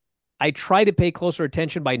notes. I try to pay closer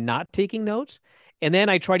attention by not taking notes. And then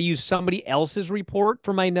I try to use somebody else's report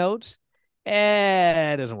for my notes.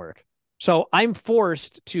 It doesn't work. So I'm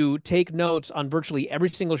forced to take notes on virtually every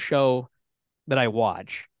single show that I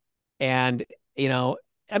watch. And, I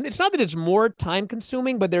mean, it's not that it's more time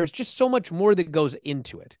consuming, but there's just so much more that goes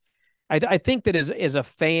into it. I think that as a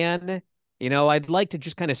fan, I'd like to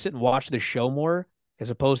just kind of sit and watch the show more as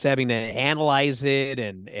opposed to having to analyze it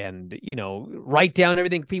and write down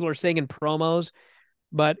everything people are saying in promos.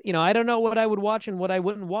 But I don't know what I would watch and what I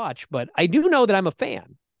wouldn't watch, but I do know that I'm a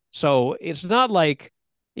fan. So it's not like,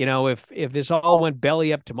 if this all went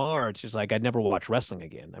belly up tomorrow, it's just like I'd never watch wrestling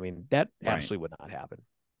again. I mean, that Right. absolutely would not happen.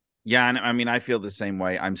 Yeah. And I mean, I feel the same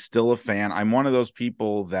way. I'm still a fan. I'm one of those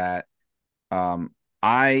people that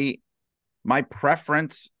I my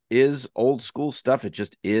preference is old school stuff. It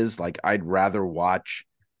just is like I'd rather watch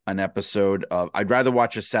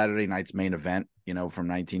a Saturday night's main event, from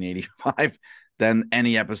 1985 than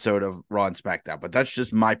any episode of Raw and SmackDown. But that's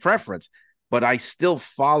just my preference. But I still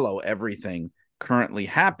follow everything currently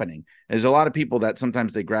happening. There's a lot of people that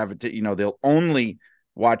sometimes they gravitate, they'll only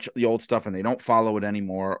watch the old stuff and they don't follow it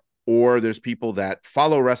anymore. Or there's people that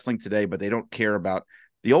follow wrestling today, but they don't care about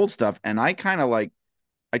the old stuff. And I kind of like,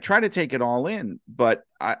 I try to take it all in, but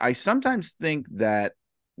I sometimes think that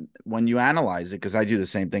when you analyze it, because I do the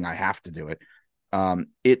same thing, I have to do it.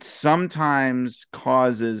 It sometimes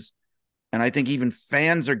causes, and I think even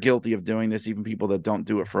fans are guilty of doing this, even people that don't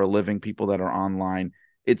do it for a living, people that are online.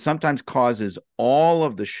 It sometimes causes all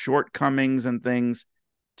of the shortcomings and things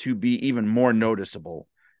to be even more noticeable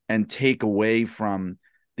and take away from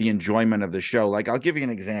the enjoyment of the show. Like, I'll give you an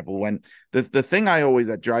example. When the thing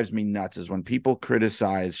that drives me nuts is when people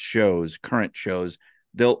criticize shows, current shows,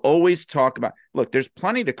 they'll always talk about, look, there's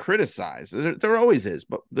plenty to criticize. There always is.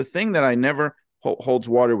 But the thing that I never holds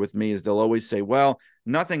water with me is they'll always say, well,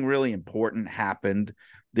 nothing really important happened.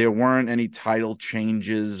 There weren't any title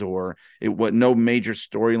changes or no major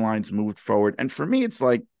storylines moved forward. And for me, it's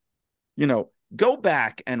like, go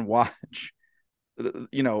back and watch an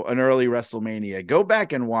early WrestleMania. Go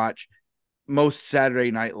back and watch most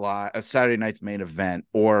Saturday Night's main event,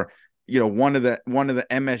 or one of the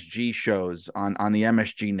MSG shows on the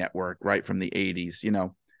MSG network, right from the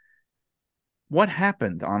 80s. What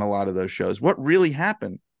happened on a lot of those shows? What really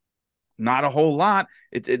happened? Not a whole lot.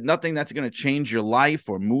 Nothing that's going to change your life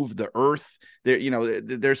or move the earth.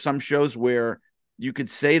 There's some shows where you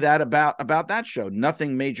could say that about that show.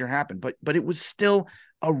 Nothing major happened, but it was still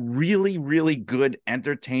a really, really good,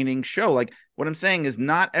 entertaining show. Like, what I'm saying is,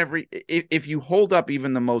 not if you hold up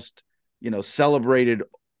even the most, celebrated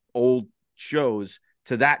old shows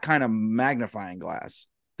to that kind of magnifying glass,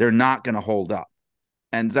 they're not going to hold up.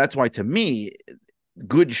 And that's why, to me,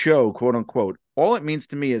 good show, quote unquote, all it means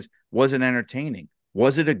to me is, was it entertaining?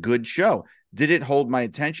 Was it a good show? Did it hold my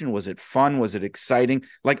attention? Was it fun? Was it exciting?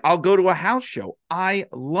 Like, I'll go to a house show. I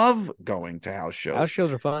love going to house House shows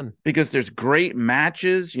shows are fun. because there's great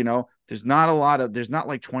matches. There's not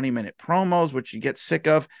like 20-minute promos, which you get sick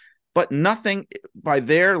of, but nothing by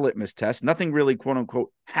their litmus test, nothing really quote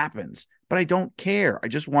unquote happens. But I don't care. I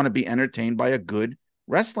just want to be entertained by a good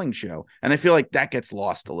wrestling show. And I feel like that gets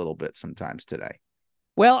lost a little bit sometimes today.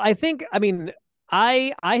 Well, I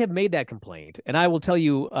have made that complaint, and I will tell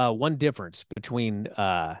you one difference between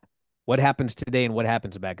what happens today and what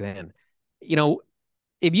happens back then.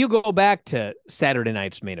 If you go back to Saturday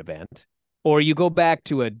night's main event, or you go back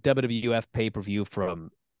to a WWF pay-per-view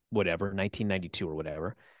from whatever, 1992 or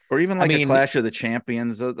whatever, or even like a Clash of the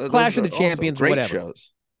Champions. Clash of the Champions, great whatever.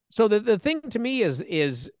 Shows. So the thing to me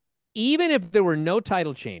is even if there were no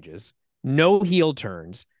title changes, no heel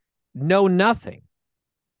turns, no nothing,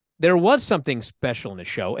 there was something special in the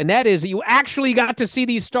show, and that is you actually got to see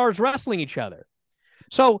these stars wrestling each other.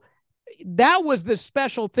 So that was the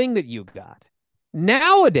special thing that you got.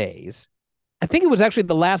 Nowadays, I think it was actually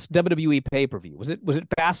the last WWE pay-per-view. Was it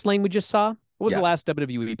Fastlane we just saw? What was the last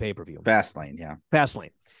WWE pay-per-view? Fastlane, yeah.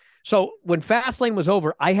 Fastlane. So when Fastlane was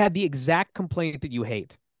over, I had the exact complaint that you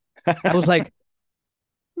hate. I was like,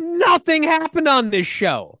 nothing happened on this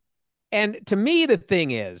show. And to me, the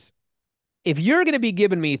thing is, if you're going to be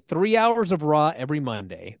giving me 3 hours of Raw every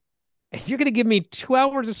Monday, and you're going to give me 2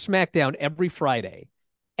 hours of SmackDown every Friday,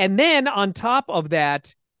 and then on top of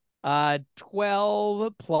that,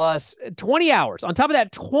 12 plus 20 hours, on top of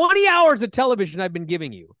that, 20 hours of television I've been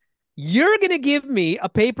giving you, you're going to give me a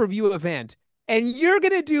pay-per-view event, and you're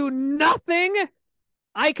going to do nothing.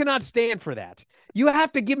 I cannot stand for that. You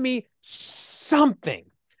have to give me something.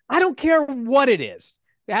 I don't care what it is.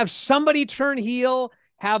 Have somebody turn heel,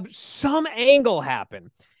 have some angle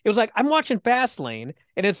happen. It was like, I'm watching Fastlane,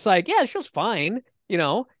 and it's like, yeah, the show's fine,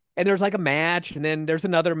 and there's like a match, and then there's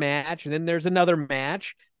another match, and then there's another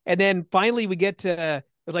match. And then finally we get to, it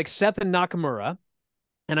was like Seth and Nakamura.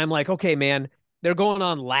 And I'm like, okay, man, they're going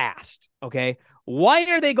on last. Okay. Why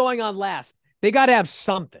are they going on last? They got to have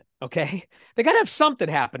something. Okay. They got to have something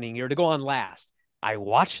happening here to go on last. I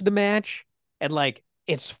watched the match and like,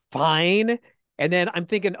 it's fine. And then I'm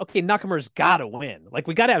thinking, okay, Nakamura's got to win. Like,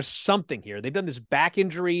 we got to have something here. They've done this back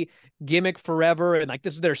injury gimmick forever. And like,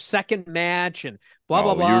 this is their second match and blah,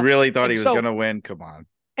 blah, blah. You really thought he was going to win? Come on.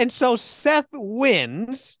 And so Seth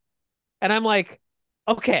wins, and I'm like,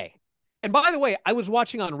 okay. And by the way, I was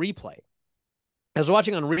watching on replay.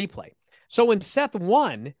 So when Seth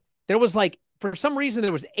won, there was like, for some reason,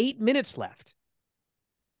 there was 8 minutes left.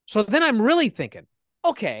 So then I'm really thinking,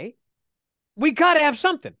 okay, we got to have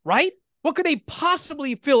something, right? What could they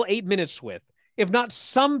possibly fill 8 minutes with, if not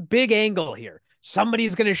some big angle here?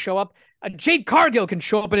 Somebody's going to show up. Jade Cargill can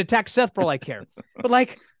show up and attack Seth for all I care. But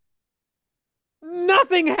like,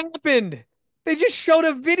 nothing happened. They just showed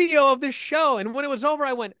a video of the show. And when it was over,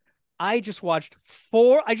 I went, I just watched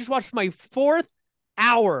my 4th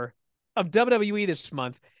hour of WWE this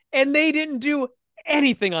month, and they didn't do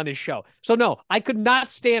anything on this show. So no, I could not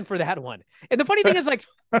stand for that one. And the funny thing is, like,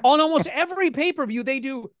 on almost every pay-per-view, they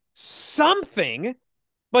do something,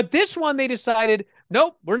 but this one they decided,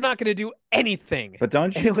 nope, we're not going to do anything. But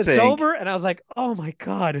don't you think... it was over, and I was like, oh my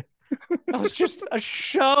God, that was just a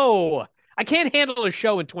show. I can't handle a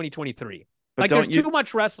show in 2023. But like, there's too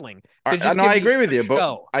much wrestling. I agree with you.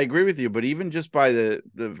 But I agree with you. But even just by the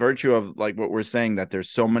virtue of like what we're saying, that there's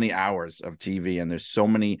so many hours of TV and there's so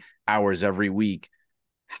many hours every week,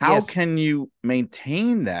 how can you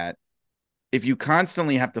maintain that if you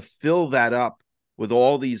constantly have to fill that up with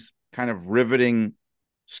all these kind of riveting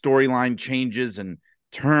storyline changes and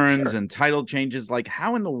turns and title changes? Like,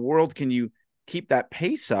 how in the world can you keep that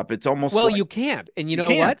pace up? It's almost you can't. And you know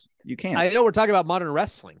what? You can't. I know we're talking about modern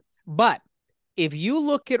wrestling, but if you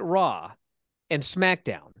look at Raw and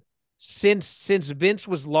SmackDown, since Vince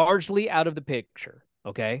was largely out of the picture,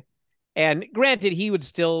 okay? And granted, he would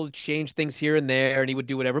still change things here and there and he would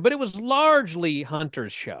do whatever, but it was largely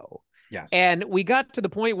Hunter's show. Yes. And we got to the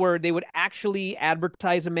point where they would actually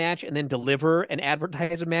advertise a match and then deliver, and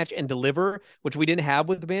advertise a match and deliver, which we didn't have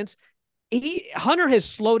with Vince. Hunter has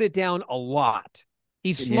slowed it down a lot.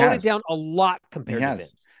 He's slowed it down a lot compared to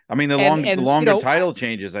Vince. I mean, the longer title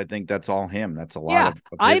changes, I think that's all him. That's a lot of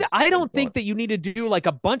I don't think that you need to do like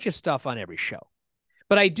a bunch of stuff on every show.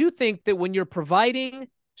 But I do think that when you're providing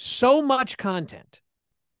so much content,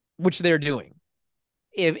 which they're doing,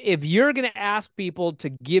 if you're going to ask people to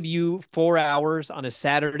give you 4 hours on a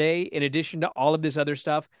Saturday, in addition to all of this other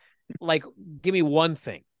stuff, like, give me one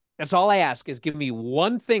thing. That's all I ask, is give me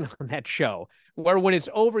one thing on that show where when it's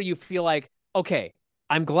over, you feel like, okay,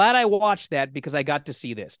 I'm glad I watched that because I got to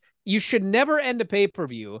see this. you should never end a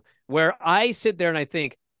pay-per-view where I sit there and I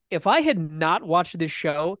think, if I had not watched this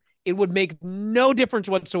show, it would make no difference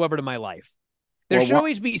whatsoever to my life. There Well, should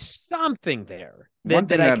always be something there one that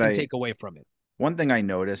thing I that can I take away from it. one thing I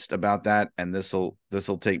noticed about that, and this will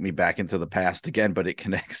take me back into the past again, but it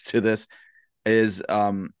connects to this, is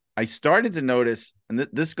I started to notice, and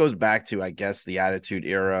this goes back to, I guess, the Attitude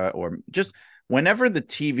Era, or just whenever the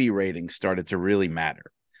TV ratings started to really matter.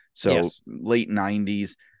 So Yes. late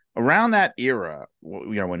 90s, around that era,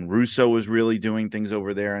 when Russo was really doing things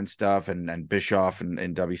over there and stuff, and Bischoff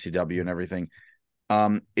and WCW and everything,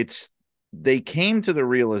 they came to the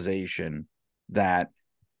realization that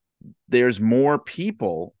there's more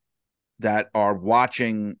people that are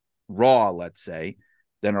watching Raw, let's say,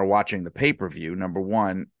 than are watching the pay-per-view, number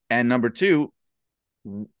one. And number two,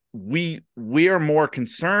 we are more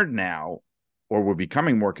concerned now, or we're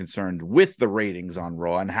becoming more concerned with the ratings on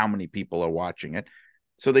Raw and how many people are watching it.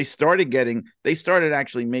 So they started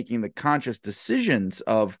actually making the conscious decisions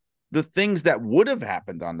of the things that would have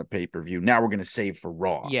happened on the pay-per-view. Now we're going to save for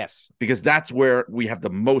Raw. Yes. Because that's where we have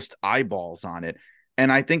the most eyeballs on it. And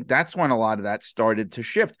I think that's when a lot of that started to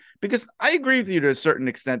shift, because I agree with you to a certain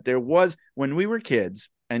extent. There was, when we were kids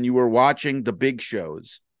and you were watching the big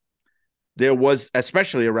shows, there was,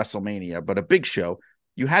 especially a WrestleMania, but a big show,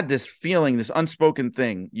 you had this feeling, this unspoken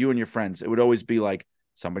thing, you and your friends, it would always be like,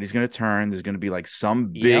 somebody's going to turn. There's going to be like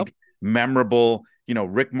some big, memorable,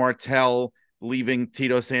 Rick Martel leaving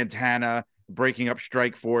Tito Santana, breaking up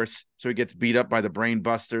Strike Force, so he gets beat up by the Brain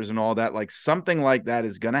Busters and all that. Like, something like that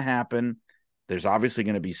is going to happen. There's obviously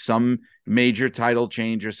going to be some major title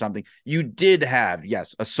change or something. You did have,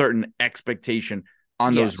 yes, a certain expectation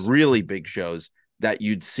on those really big shows that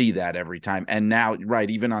you'd see that every time. And now, right,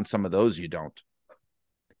 even on some of those, you don't.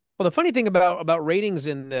 Well, the funny thing about ratings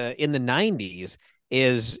in the 90s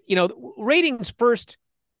is, ratings first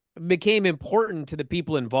became important to the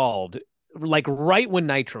people involved, like right when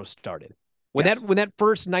Nitro started. When that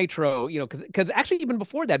first Nitro, because actually even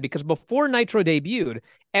before that, because before Nitro debuted,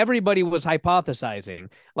 everybody was hypothesizing,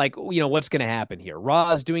 like, what's going to happen here?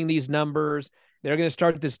 Raw's doing these numbers. They're going to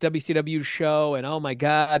start this WCW show, and oh my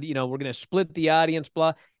God, we're going to split the audience,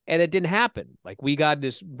 blah. And it didn't happen. Like, we got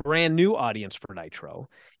this brand new audience for Nitro.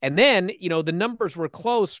 And then, the numbers were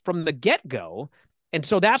close from the get-go. And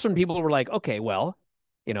so that's when people were like, okay, well,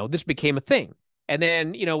 this became a thing. And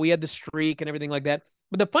then, we had the streak and everything like that.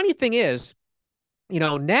 But the funny thing is,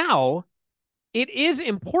 now it is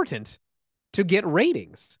important to get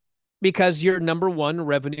ratings, because your number one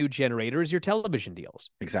revenue generator is your television deals.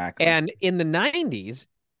 Exactly. And in the 90s,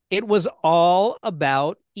 it was all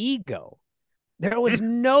about ego. There was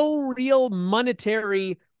no real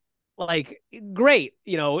monetary, like, great,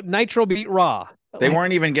 Nitro beat Raw. They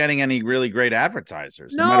weren't even getting any really great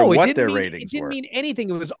advertisers, no matter what their ratings were. It didn't mean anything.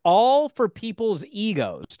 It was all for people's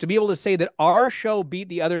egos to be able to say that our show beat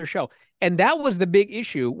the other show. And that was the big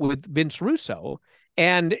issue with Vince Russo.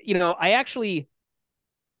 And,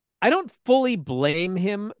 I don't fully blame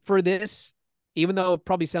him for this, even though it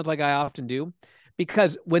probably sounds like I often do,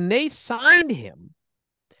 because when they signed him,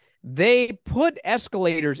 they put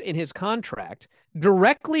escalators in his contract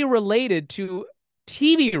directly related to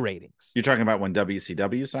TV ratings. You're talking about when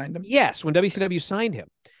WCW signed him? Yes, when WCW signed him.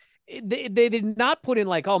 They did not put in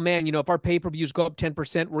like, oh man, if our pay-per-views go up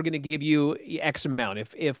 10%, we're going to give you X amount.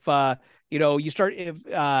 If house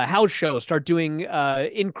shows start doing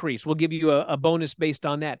increase, we'll give you a bonus based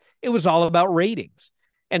on that. It was all about ratings.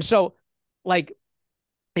 And so, like,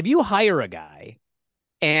 if you hire a guy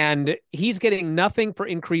and he's getting nothing for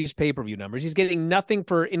increased pay-per-view numbers, he's getting nothing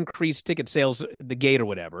for increased ticket sales, the gate or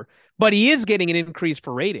whatever, but he is getting an increase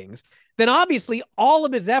for ratings, then obviously all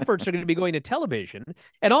of his efforts are going to be going to television.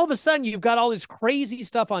 And all of a sudden, you've got all this crazy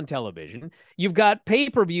stuff on television. You've got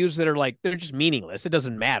pay-per-views that are like, they're just meaningless. It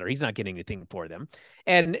doesn't matter. He's not getting anything for them.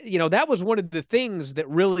 And, that was one of the things that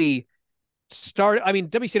really started. I mean,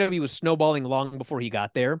 WCW was snowballing long before he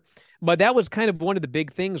got there, but that was kind of one of the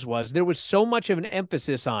big things. Was there was so much of an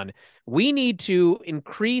emphasis on, we need to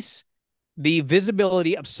increase the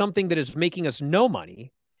visibility of something that is making us no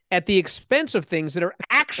money at the expense of things that are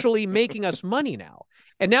actually making us money now.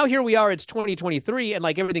 And now here we are, it's 2023, and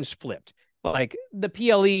like everything's flipped. Like the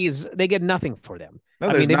PLEs, they get nothing for them.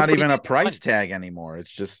 No, there's not even a price tag anymore. It's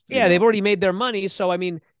just, they've already made their money. So, I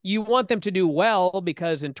mean, you want them to do well,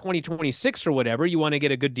 because in 2026 or whatever, you want to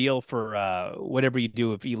get a good deal for whatever you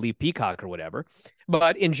do if you leave Peacock or whatever.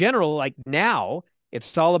 But in general, like now,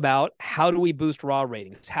 it's all about, how do we boost Raw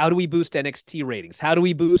ratings? How do we boost NXT ratings? How do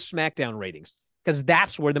we boost SmackDown ratings? Because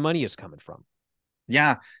that's where the money is coming from.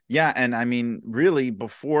 Yeah. And I mean, really,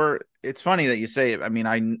 before, it's funny that you say it. I mean,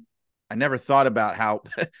 I never thought about how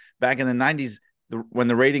back in the 90s, when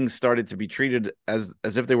the ratings started to be treated as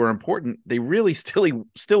if they were important, they really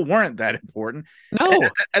still weren't that important. No.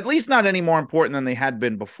 At least not any more important than they had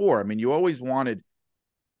been before. I mean, you always wanted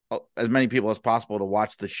as many people as possible to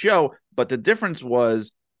watch the show, but the difference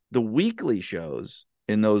was the weekly shows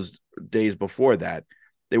in those days before that,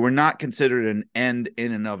 they were not considered an end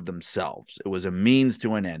in and of themselves. It was a means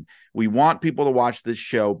to an end. We want people to watch this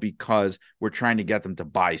show because we're trying to get them to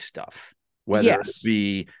buy stuff, whether it Yes.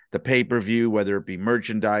 be the pay-per-view, whether it be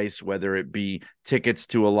merchandise, whether it be tickets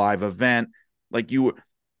to a live event. Like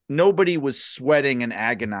nobody was sweating and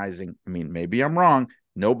agonizing. I mean, maybe I'm wrong.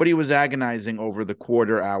 Nobody was agonizing over the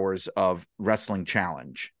quarter hours of Wrestling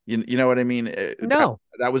Challenge. You know what I mean? No.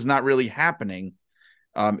 That was not really happening.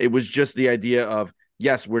 It was just the idea of,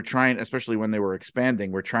 yes, we're trying, especially when they were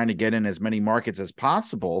expanding, we're trying to get in as many markets as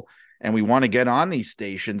possible. And we want to get on these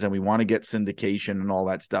stations and we want to get syndication and all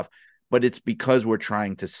that stuff. But it's because we're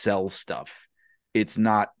trying to sell stuff. It's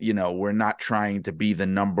not, we're not trying to be the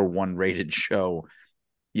number one rated show,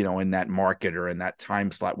 in that market or in that time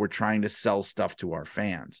slot. We're trying to sell stuff to our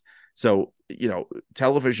fans. So,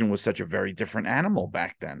 television was such a very different animal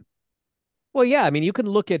back then. Well, yeah. I mean, you can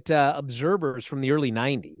look at observers from the early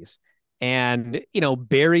 90s and,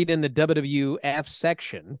 buried in the WWF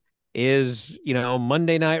section is,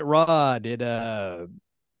 Monday Night Raw did a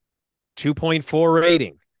 2.4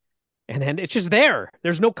 rating. And then it's just there.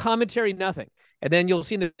 There's no commentary, nothing. And then you'll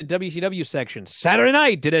see in the WCW section, Saturday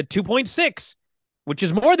Night did a 2.6, which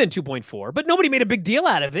is more than 2.4, but nobody made a big deal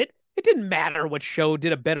out of it. It didn't matter what show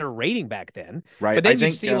did a better rating back then. Right. But then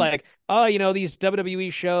you'd see these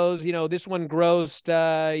WWE shows, this one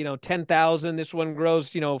grossed, 10,000. This one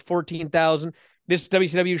grossed, 14,000. This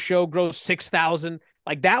WCW show grossed 6,000.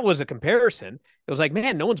 Like that was a comparison. It was like,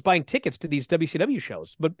 man, no one's buying tickets to these WCW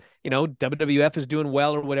shows, but WWF is doing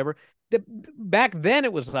well or whatever. Back then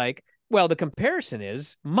it was like, well, the comparison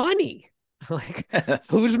is money. Like, yes.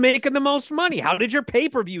 Who's making the most money? How did your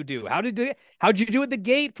pay-per-view do? How'd you do at the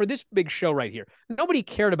gate for this big show right here? Nobody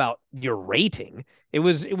cared about your rating. It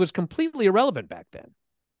was completely irrelevant back then.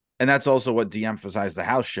 And that's also what de-emphasized the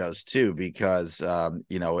house shows too, because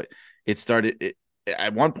it started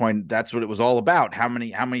at one point. That's what it was all about. How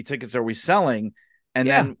many tickets are we selling? And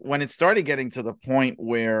then when it started getting to the point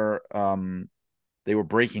where they were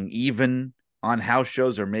breaking even on house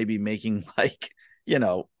shows, or maybe making like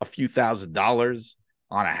a few $1,000s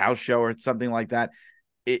on a house show or something like that,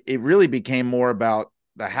 it really became more about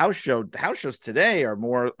the house show. The house shows today are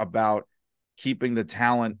more about keeping the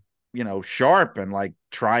talent, sharp and like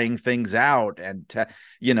trying things out and,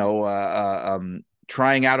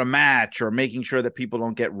 trying out a match or making sure that people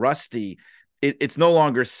don't get rusty. It's no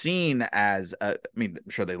longer seen as, I'm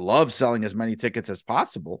sure they love selling as many tickets as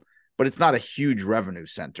possible, but it's not a huge revenue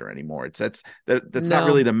center anymore. That's not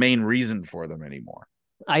really the main reason for them anymore.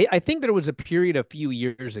 I think there was a period a few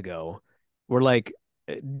years ago where like,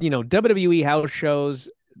 WWE house shows,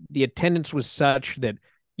 the attendance was such that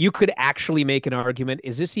you could actually make an argument.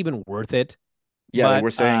 Is this even worth it? Yeah, they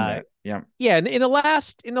were saying that. Yeah. Yeah. In the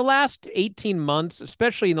last 18 months,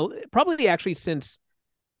 especially probably actually since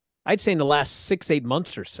I'd say in the last 6-8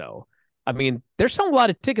 months or so, I mean, they're selling a lot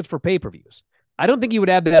of tickets for pay-per-views. I don't think you would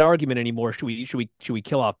have that argument anymore. Should we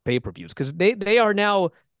kill off pay-per-views? Because they are now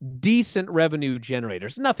decent revenue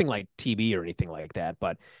generators. Nothing like TV or anything like that,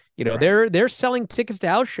 but right. they're selling tickets to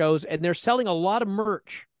house shows and they're selling a lot of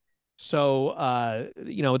merch. So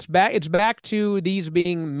it's back to these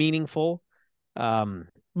being meaningful,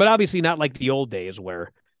 but obviously not like the old days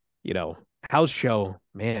where house show,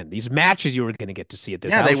 man, these matches you were going to get to see at this.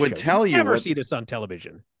 Yeah, house they would show. tell you never see this on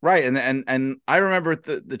television, right? And I remember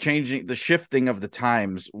the shifting of the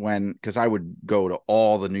times because I would go to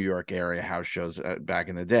all the New York area house shows back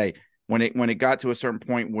in the day when it got to a certain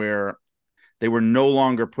point where they were no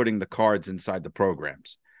longer putting the cards inside the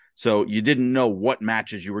programs, so you didn't know what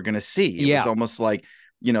matches you were going to see. It was almost like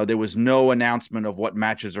there was no announcement of what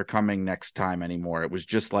matches are coming next time anymore. It was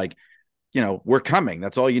just like, we're coming.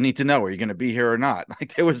 That's all you need to know. Are you going to be here or not?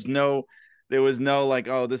 Like there was no like,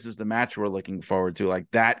 oh, this is the match we're looking forward to. Like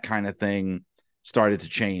that kind of thing started to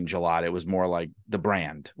change a lot. It was more like the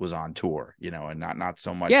brand was on tour, and not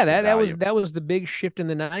so much. Yeah, that was the big shift in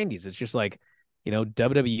the 90s. It's just like,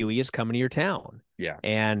 WWE is coming to your town. Yeah.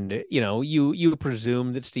 And, you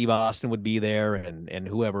presume that Steve Austin would be there and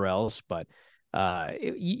whoever else, but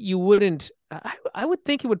you wouldn't. I would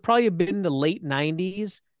think it would probably have been the late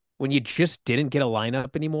 90s when you just didn't get a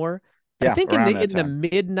lineup anymore. Yeah, I think in the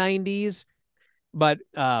mid 90s, but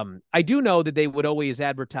I do know that they would always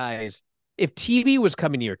advertise if TV was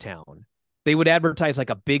coming to your town, they would advertise like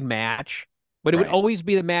a big match but it would Right. always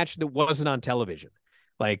be the match that wasn't on television.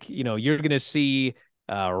 Like, you're going to see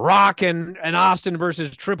Rock and Austin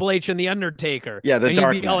versus Triple H and The Undertaker. Yeah, the And you'd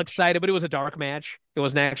dark be all match. excited, but it was a dark match. It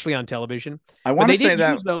wasn't actually on television. I But want to they say did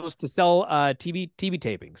that. use those to sell TV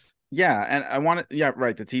tapings. Yeah, and I want to, yeah,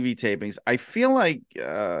 right, the TV tapings. I feel like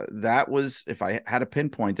that was, if I had to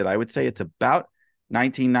pinpoint it, I would say it's about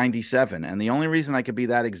 1997. And the only reason I could be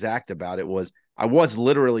that exact about it was I was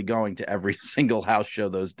literally going to every single house show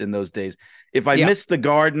in those days. If I Yeah. missed the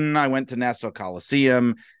Garden, I went to Nassau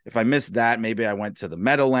Coliseum. If I missed that, maybe I went to the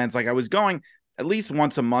Meadowlands. Like I was going at least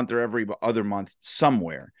once a month or every other month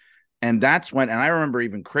somewhere. And that's when, and I remember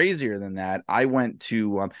even crazier than that, I went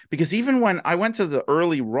to, because even when I went to the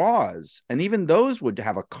early Raws, and even those would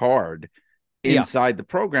have a card Yeah. inside the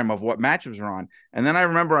program of what matches were on. And then I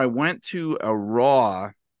remember I went to a Raw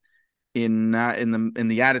in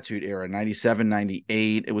the Attitude Era, 97,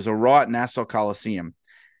 98. It was a Raw at Nassau Coliseum.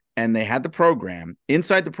 And they had the program.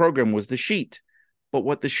 Inside the program was the sheet. But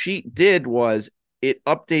what the sheet did was it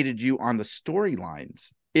updated you on the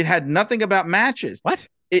storylines. It had nothing about matches. What?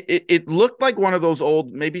 It looked like one of those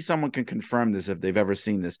old, maybe someone can confirm this if they've ever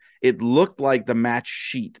seen this. It looked like the match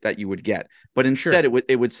sheet that you would get, but instead Sure.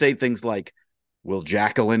 it would say things like, will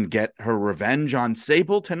Jacqueline get her revenge on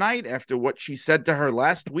Sable tonight after what she said to her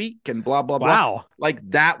last week, and blah, blah, blah. Wow. Like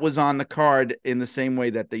that was on the card in the same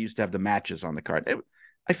way that they used to have the matches on the card.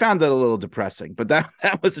 I found that a little depressing, but that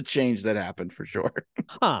was a change that happened for sure.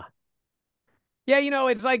 Huh. Yeah,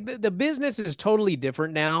 it's like the business is totally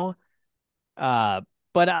different now. Uh,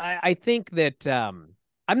 but I think that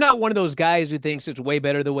I'm not one of those guys who thinks it's way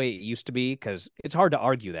better the way it used to be, because it's hard to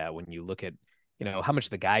argue that when you look at, how much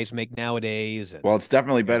the guys make nowadays. And, Well, it's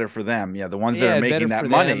definitely you know, better for them. Yeah, the ones that are yeah, making better that for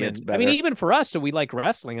money, them. it's And I mean, better. even for us, so we like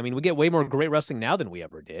wrestling. I mean, we get way more great wrestling now than we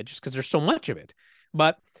ever did, just because there's so much of it.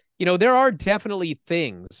 But, there are definitely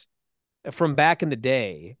things from back in the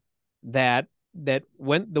day that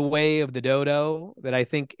went the way of the dodo that I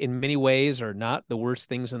think in many ways are not the worst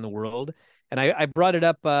things in the world. And I brought it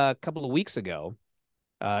up a couple of weeks ago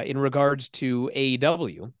in regards to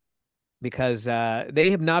AEW, because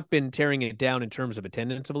they have not been tearing it down in terms of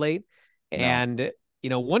attendance of late. No. And,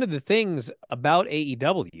 one of the things about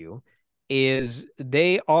AEW is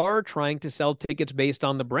they are trying to sell tickets based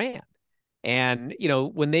on the brand. And,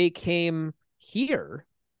 when they came here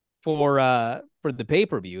for the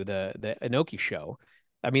pay-per-view, the Inoki show,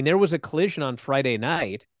 I mean, there was a collision on Friday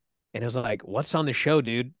night, and it was like, what's on the show,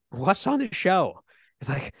 dude? What's on the show? It's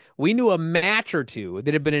like we knew a match or two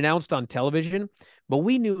that had been announced on television, but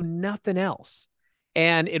we knew nothing else.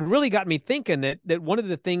 And it really got me thinking that one of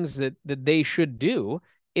the things that they should do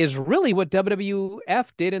is really what WWF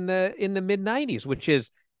did in the mid 90s, which is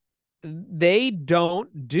they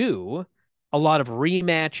don't do a lot of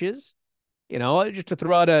rematches. Just to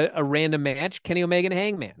throw out a random match, Kenny Omega and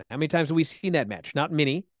Hangman. How many times have we seen that match? Not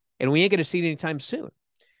many, and we ain't going to see it anytime soon.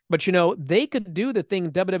 But, they could do the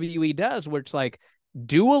thing WWE does where it's like,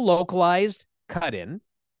 do a localized cut-in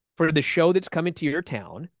for the show that's coming to your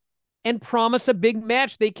town and promise a big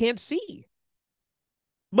match they can't see.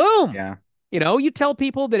 Boom. Yeah. You tell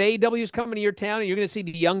people that AEW is coming to your town and you're going to see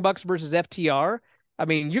the Young Bucks versus FTR. I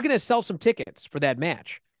mean, you're going to sell some tickets for that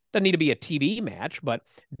match. Doesn't need to be a TV match, but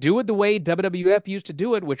do it the way WWF used to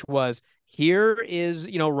do it, which was, here is,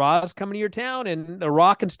 Raw's coming to your town and The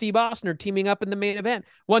Rock and Steve Austin are teaming up in the main event.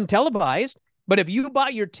 One televised, but if you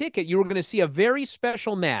bought your ticket, you were going to see a very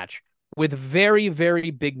special match with very,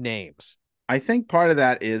 very big names. I think part of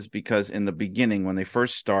that is because in the beginning, when they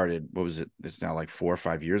first started, what was it? It's now like 4 or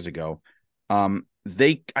 5 years ago.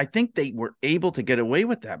 I think they were able to get away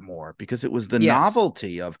with that more because it was the Yes.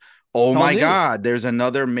 novelty of, oh It's all my new. God, there's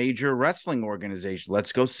another major wrestling organization.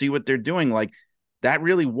 Let's go see what they're doing. Like that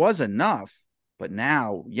really was enough. But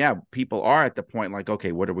now, yeah, people are at the point like,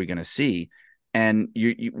 okay, what are we going to see? And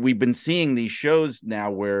we've been seeing these shows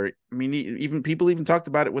now where, I mean, even people even talked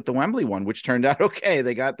about it with the Wembley one, which turned out okay.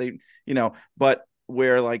 But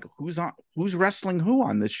where like who's wrestling who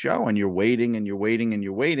on this show, and you're waiting and you're waiting and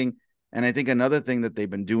you're waiting. And I think another thing that they've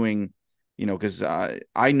been doing, because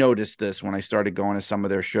I noticed this when I started going to some of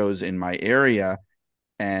their shows in my area,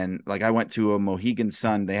 and like I went to a Mohegan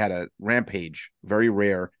Sun. They had a Rampage, very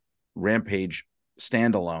rare Rampage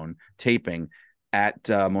standalone taping at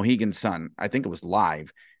Mohegan Sun. I think it was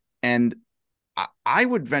live. And I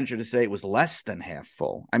would venture to say it was less than half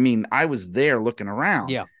full. I mean, I was there looking around.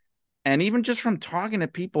 Yeah. And even just from talking to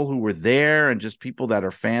people who were there and just people that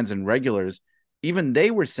are fans and regulars, even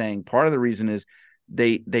they were saying part of the reason is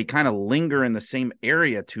they kind of linger in the same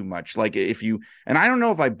area too much. Like and I don't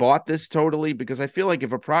know if I bought this totally, because I feel like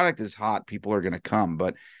if a product is hot, people are going to come.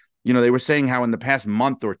 But, they were saying how in the past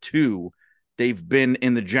month or two, they've been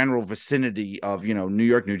in the general vicinity of, New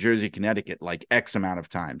York, New Jersey, Connecticut, like X amount of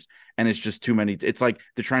times. And it's just too many. It's like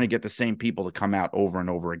they're trying to get the same people to come out over and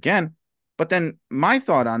over again. But then my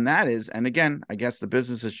thought on that is, and again, I guess the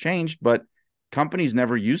business has changed, but companies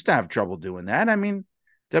never used to have trouble doing that. I mean,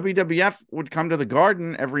 WWF would come to the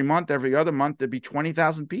Garden every month, every other month, there'd be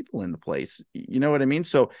 20,000 people in the place. You know what I mean?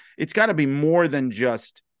 So it's got to be more than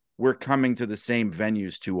just we're coming to the same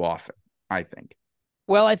venues too often, I think.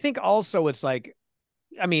 Well, I think also it's like,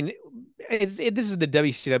 I mean, this is the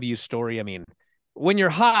WCW story. I mean, when you're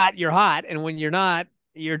hot, you're hot. And when you're not,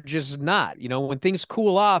 you're just not. When things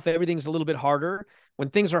cool off, everything's a little bit harder. When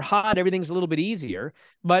things are hot, everything's a little bit easier.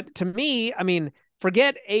 But to me, I mean,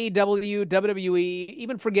 forget AEW, WWE,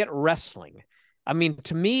 even forget wrestling. I mean,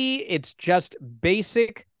 to me, it's just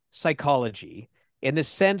basic psychology in the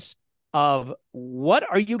sense of what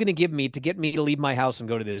are you going to give me to get me to leave my house and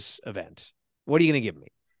go to this event? What are you going to give me?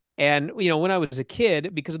 And, when I was a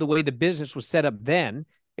kid, because of the way the business was set up then,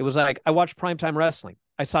 it was like I watched primetime wrestling.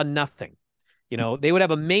 I saw nothing. They would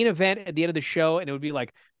have a main event at the end of the show, and it would be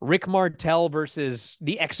like Rick Martel versus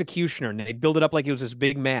the Executioner, and they'd build it up like it was this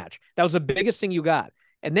big match. That was the biggest thing you got.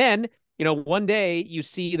 And then, one day you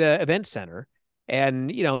see the event center, and,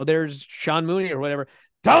 there's Sean Mooney or whatever.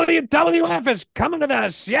 WWF is coming to the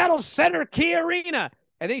Seattle Center Key Arena.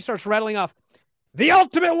 And then he starts rattling off, the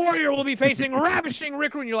Ultimate Warrior will be facing Ravishing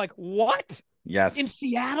Rick Rude. And you're like, what? Yes. In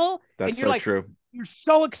Seattle? That's and you're so like, true. You're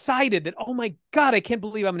so excited that, oh my God, I can't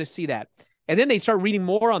believe I'm going to see that. And then they start reading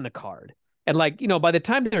more on the card. And like, by the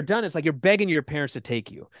time they're done, it's like you're begging your parents to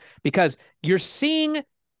take you because you're seeing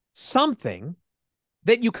something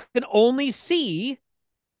that you can only see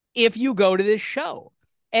if you go to this show.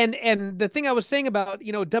 And the thing I was saying about,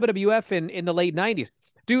 WWF in the late 90s,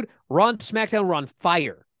 dude, Raw and SmackDown were on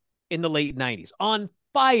fire in the late 90s. On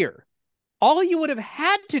fire. All you would have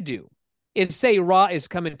had to do is say Raw is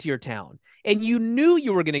coming to your town. And you knew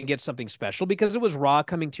you were going to get something special because it was Raw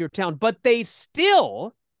coming to your town. But they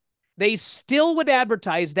still would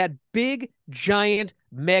advertise that big, giant,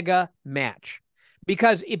 mega match.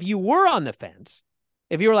 Because if you were on the fence,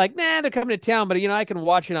 if you were like, nah, they're coming to town, but, I can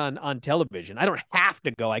watch it on television. I don't have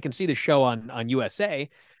to go. I can see the show on USA.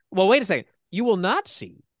 Well, wait a second. You will not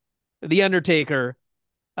see The Undertaker,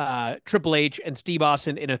 Triple H, and Steve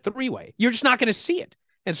Austin in a three-way. You're just not going to see it.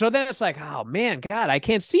 And so then it's like, oh man, God, I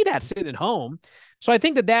can't see that sitting at home. So I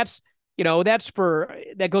think that that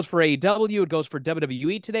goes for AEW. It goes for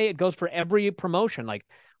WWE today. It goes for every promotion. Like,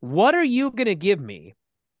 what are you going to give me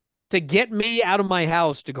to get me out of my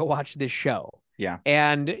house to go watch this show? Yeah.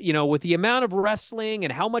 And, with the amount of wrestling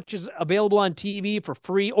and how much is available on TV for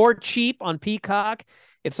free or cheap on Peacock,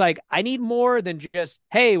 it's like, I need more than just,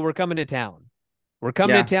 hey, we're coming to town. We're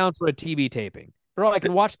coming to town for a TV taping. Or I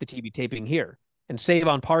can watch the TV taping here and save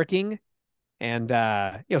on parking and,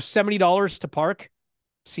 $70 to park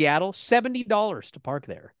Seattle, $70 to park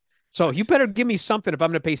there. So you better give me something if I'm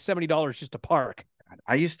going to pay $70 just to park.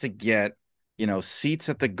 I used to get, seats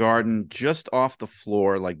at the Garden just off the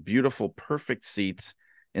floor, like beautiful, perfect seats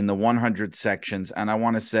in the 100 sections. And I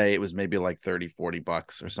want to say it was maybe like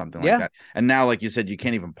 $30-$40 or something like that. And now, like you said, you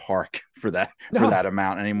can't even park for that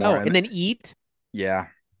amount anymore. And then eat. Yeah.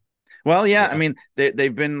 Well, yeah. I mean,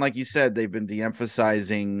 they've been, like you said, they've been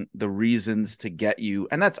de-emphasizing the reasons to get you.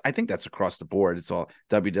 And I think that's across the board. It's all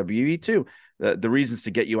WWE too. The reasons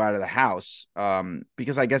to get you out of the house.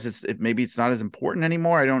 Because I guess maybe it's not as important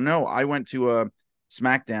anymore. I don't know. I went to a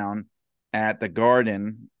SmackDown at the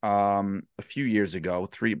Garden a few years ago,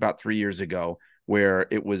 about 3 years ago, where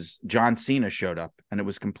it was John Cena showed up and it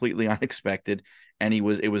was completely unexpected. And it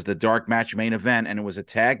was the dark match main event, and it was a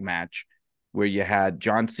tag match where you had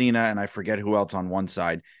John Cena and I forget who else on one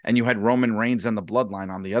side, and you had Roman Reigns and the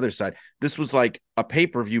Bloodline on the other side. This was like a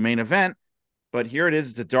pay-per-view main event, but here it is,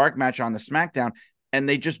 it's a dark match on the SmackDown, and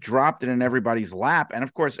they just dropped it in everybody's lap. And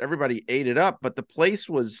of course, everybody ate it up, but the place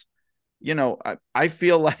was, I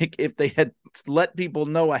feel like if they had let people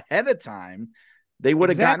know ahead of time, they would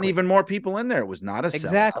have gotten even more people in there. It was not a sellout.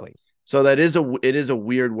 Exactly. So it is a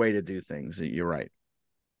weird way to do things. You're right.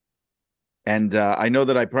 And I know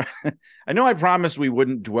that I promised we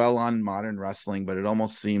wouldn't dwell on modern wrestling, but it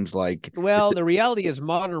almost seems like the reality is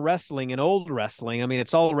modern wrestling and old wrestling. I mean,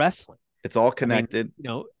 it's all wrestling. It's all connected.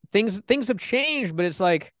 I mean, things have changed, but it's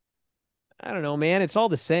like, I don't know, man. It's all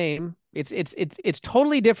the same. It's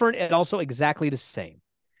totally different and also exactly the same.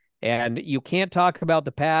 And you can't talk about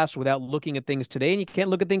the past without looking at things today, and you can't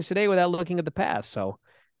look at things today without looking at the past. So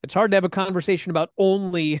it's hard to have a conversation about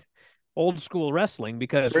only old school wrestling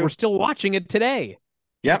because we're still watching it today.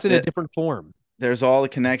 Just in a different form. there's all the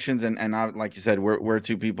connections, and like you said, we're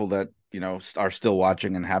two people that are still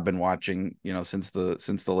watching and have been watching since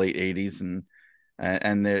the late '80s,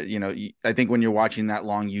 and there I think when you're watching that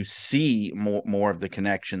long, you see more of the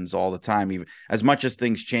connections all the time. Even as much as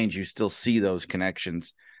things change, you still see those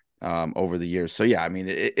connections over the years. So yeah, I mean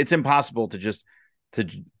it's impossible to just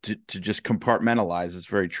just compartmentalize. It's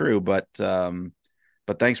very true, but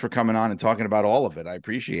thanks for coming on and talking about all of it. I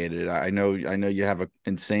appreciate it. I know you have an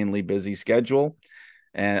insanely busy schedule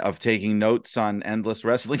and of taking notes on endless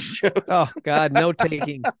wrestling shows. Oh God, note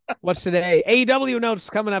taking. What's today? AEW notes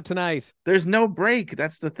coming up tonight. There's no break.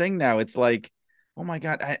 That's the thing now. It's like, oh my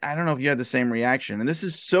God, I don't know if you had the same reaction. And this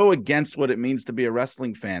is so against what it means to be a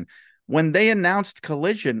wrestling fan. When they announced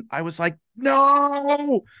Collision, I was like,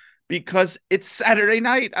 no, because it's Saturday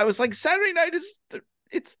night. I was like, Saturday night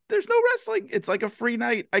there's no wrestling. It's like a free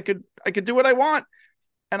night. I could do what I want.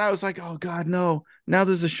 And I was like, oh God, no. Now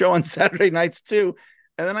there's a show on Saturday nights too.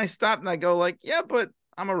 And then I stopped and I go like, yeah, but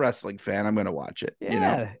I'm a wrestling fan. I'm going to watch it.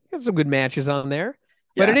 Yeah, got some good matches on there.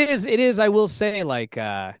 Yeah. But it is, I will say, like,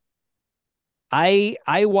 I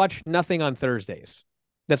watch nothing on Thursdays.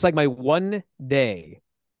 That's like my one day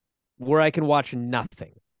where I can watch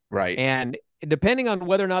nothing. Right. And depending on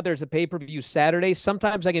whether or not there's a pay-per-view Saturday,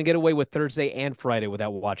 sometimes I can get away with Thursday and Friday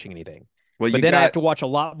without watching anything. Well, but then I have to watch a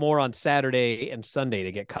lot more on Saturday and Sunday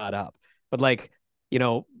to get caught up. But like,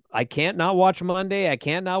 I can't not watch Monday. I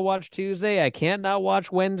can't not watch Tuesday. I can't not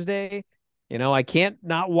watch Wednesday. I can't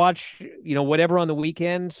not watch, whatever on the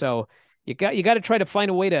weekend. So you got to try to find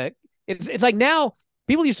a way to, it's like now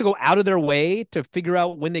people used to go out of their way to figure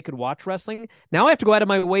out when they could watch wrestling. Now I have to go out of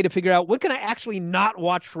my way to figure out when can I actually not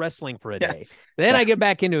watch wrestling for a day. Yes. Then I get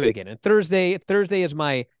back into it again. And Thursday is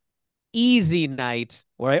my easy night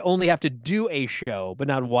where I only have to do a show, but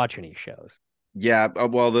not watch any shows. Yeah.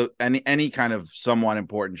 Well, any kind of somewhat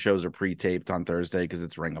important shows are pre-taped on Thursday because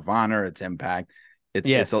it's Ring of Honor, it's Impact.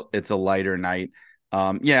 It's a lighter night.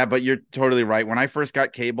 Yeah, but you're totally right. When I first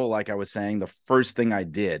got cable, like I was saying, the first thing I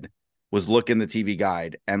did was look in the TV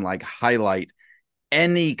guide and like highlight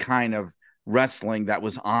any kind of wrestling that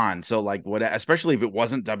was on. So like especially if it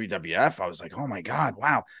wasn't WWF, I was like, oh my God,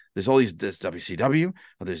 wow. There's WCW,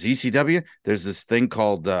 there's ECW, there's this thing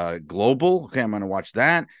called Global. Okay, I'm going to watch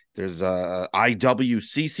that. There's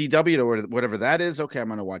IWCCW or whatever that is. Okay, I'm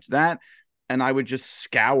going to watch that. And I would just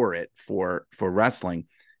scour it for wrestling.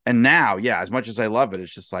 And now, yeah, as much as I love it,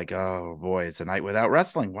 it's just like, oh boy, it's a night without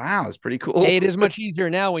wrestling. Wow, it's pretty cool. Hey, it is much easier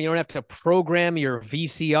now when you don't have to program your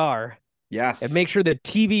VCR. Yes. And make sure the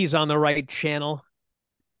TV's on the right channel.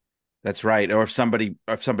 That's right. Or if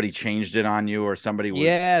somebody changed it on you, or somebody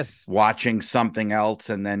was watching something else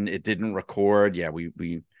and then it didn't record. Yeah,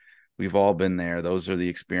 we've all been there. Those are the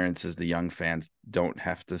experiences the young fans don't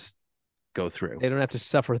have to go through. They don't have to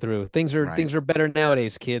suffer through. Things are better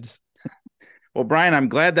nowadays, kids. Well, Bryan, I'm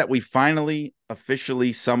glad that we finally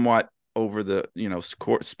officially somewhat over the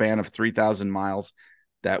span of 3,000 miles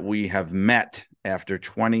that we have met after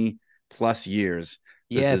 20 plus years.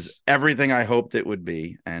 This is everything I hoped it would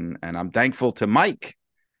be. And I'm thankful to Mike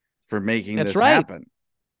for making this happen.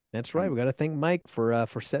 That's right. We got to thank Mike for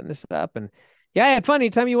setting this up. And yeah, I had fun.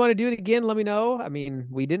 Anytime you want to do it again, let me know. I mean,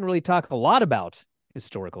 we didn't really talk a lot about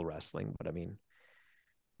historical wrestling, but I mean,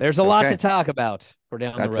 there's a lot to talk about for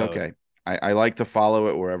down the road. That's okay. I like to follow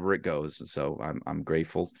it wherever it goes. So I'm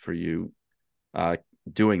grateful for you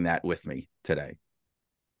doing that with me today.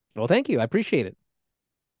 Well, thank you. I appreciate it.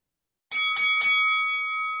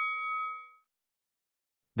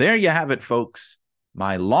 There you have it, folks.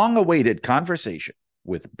 My long-awaited conversation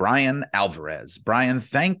with Bryan Alvarez. Bryan,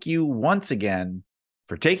 thank you once again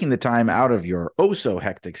for taking the time out of your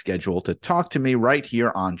oh-so-hectic schedule to talk to me right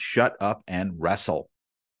here on Shut Up and Wrestle.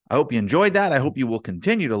 I hope you enjoyed that. I hope you will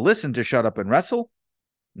continue to listen to Shut Up and Wrestle.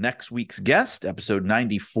 Next week's guest, episode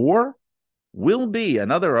 94, will be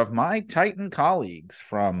another of my Titan colleagues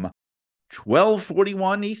from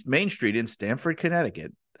 1241 East Main Street in Stamford,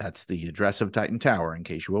 Connecticut. That's the address of Titan Tower, in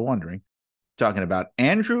case you were wondering. Talking about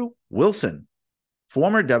Andrew Wilson,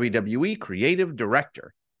 former WWE creative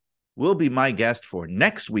director, will be my guest for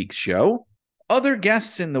next week's show. Other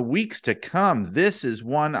guests in the weeks to come. This is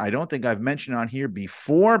one I don't think I've mentioned on here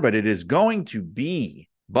before, but it is going to be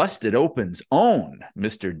Busted Open's own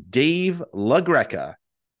Mr. Dave LaGreca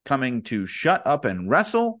coming to Shut Up and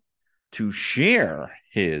Wrestle to share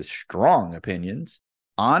his strong opinions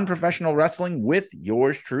on professional wrestling with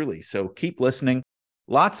yours truly. So keep listening.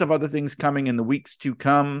 Lots of other things coming in the weeks to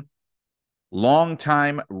come.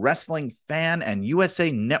 Longtime wrestling fan and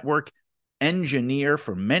USA Network engineer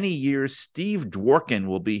for many years, Steve Dworkin,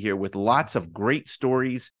 will be here with lots of great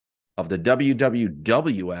stories of the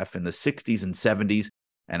WWF in the 60s and 70s,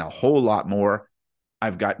 and a whole lot more.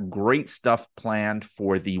 I've got great stuff planned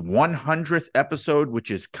for the 100th episode, which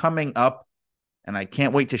is coming up, and I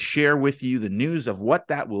can't wait to share with you the news of what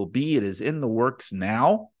that will be. It is in the works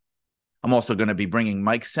now. I'm also going to be bringing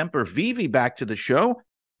Mike Sempervive back to the show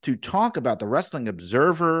to talk about the Wrestling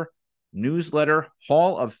Observer newsletter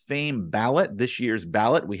Hall of Fame ballot, this year's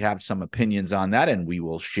ballot. We have some opinions on that, and we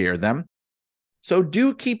will share them. So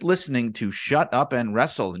do keep listening to Shut Up and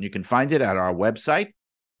Wrestle, and you can find it at our website,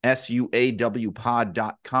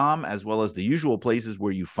 suawpod.com, as well as the usual places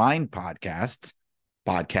where you find podcasts,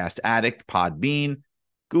 Podcast Addict, Podbean,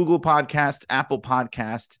 Google Podcasts, Apple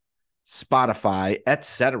Podcasts, Spotify,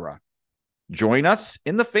 etc. Join us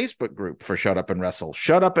in the Facebook group for Shut Up and Wrestle.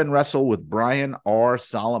 Shut Up and Wrestle with Bryan R.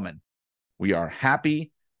 Solomon. We are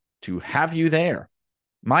happy to have you there.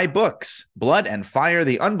 My books, Blood and Fire,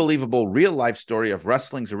 the unbelievable real-life story of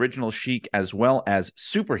wrestling's original Sheik, as well as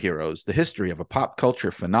Superheroes, the history of a pop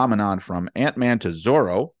culture phenomenon from Ant-Man to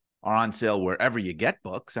Zorro, are on sale wherever you get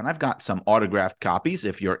books, and I've got some autographed copies.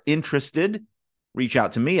 If you're interested, reach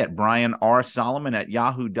out to me at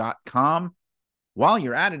brianrsolomon@yahoo.com. While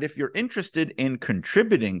you're at it, if you're interested in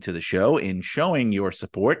contributing to the show, in showing your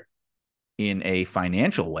support in a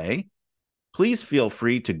financial way, please feel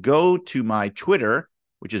free to go to my Twitter,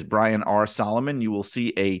 which is Bryan R. Solomon. You will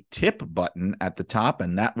see a tip button at the top,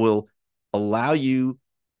 and that will allow you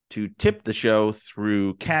to tip the show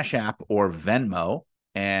through Cash App or Venmo.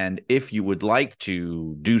 And if you would like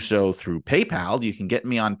to do so through PayPal, you can get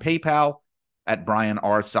me on PayPal at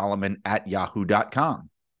brianrsolomon@yahoo.com.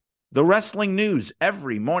 The wrestling news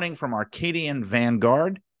every morning from Arcadian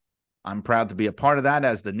Vanguard. I'm proud to be a part of that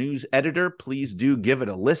as the news editor. Please do give it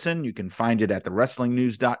a listen. You can find it at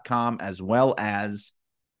thewrestlingnews.com, as well as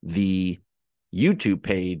the YouTube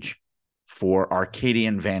page for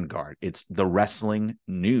Arcadian Vanguard. It's The Wrestling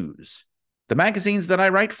News. The magazines that I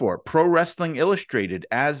write for, Pro Wrestling Illustrated,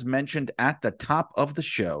 as mentioned at the top of the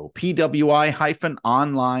show,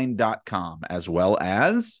 pwi-online.com, as well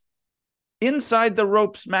as Inside the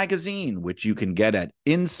Ropes magazine, which you can get at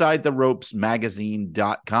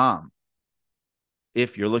insidetheropesmagazine.com.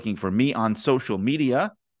 If you're looking for me on social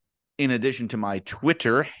media, in addition to my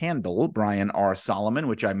Twitter handle, Bryan R. Solomon,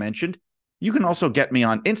 which I mentioned, you can also get me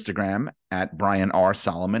on Instagram at Bryan R.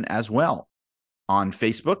 Solomon as well. On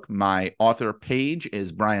Facebook, my author page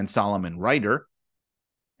is Bryan Solomon Writer.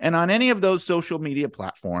 And on any of those social media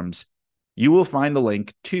platforms, you will find the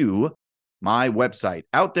link to my website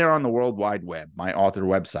out there on the World Wide Web, my author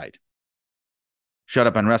website. Shut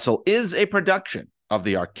Up and Wrestle is a production of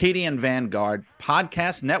the Arcadian Vanguard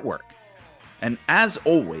Podcast Network. And as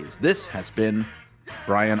always, this has been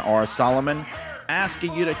Bryan R. Solomon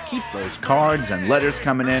asking you to keep those cards and letters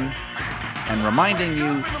coming in and reminding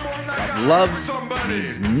you that love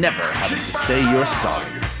means never having to say you're sorry.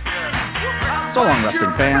 So long,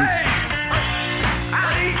 wrestling fans.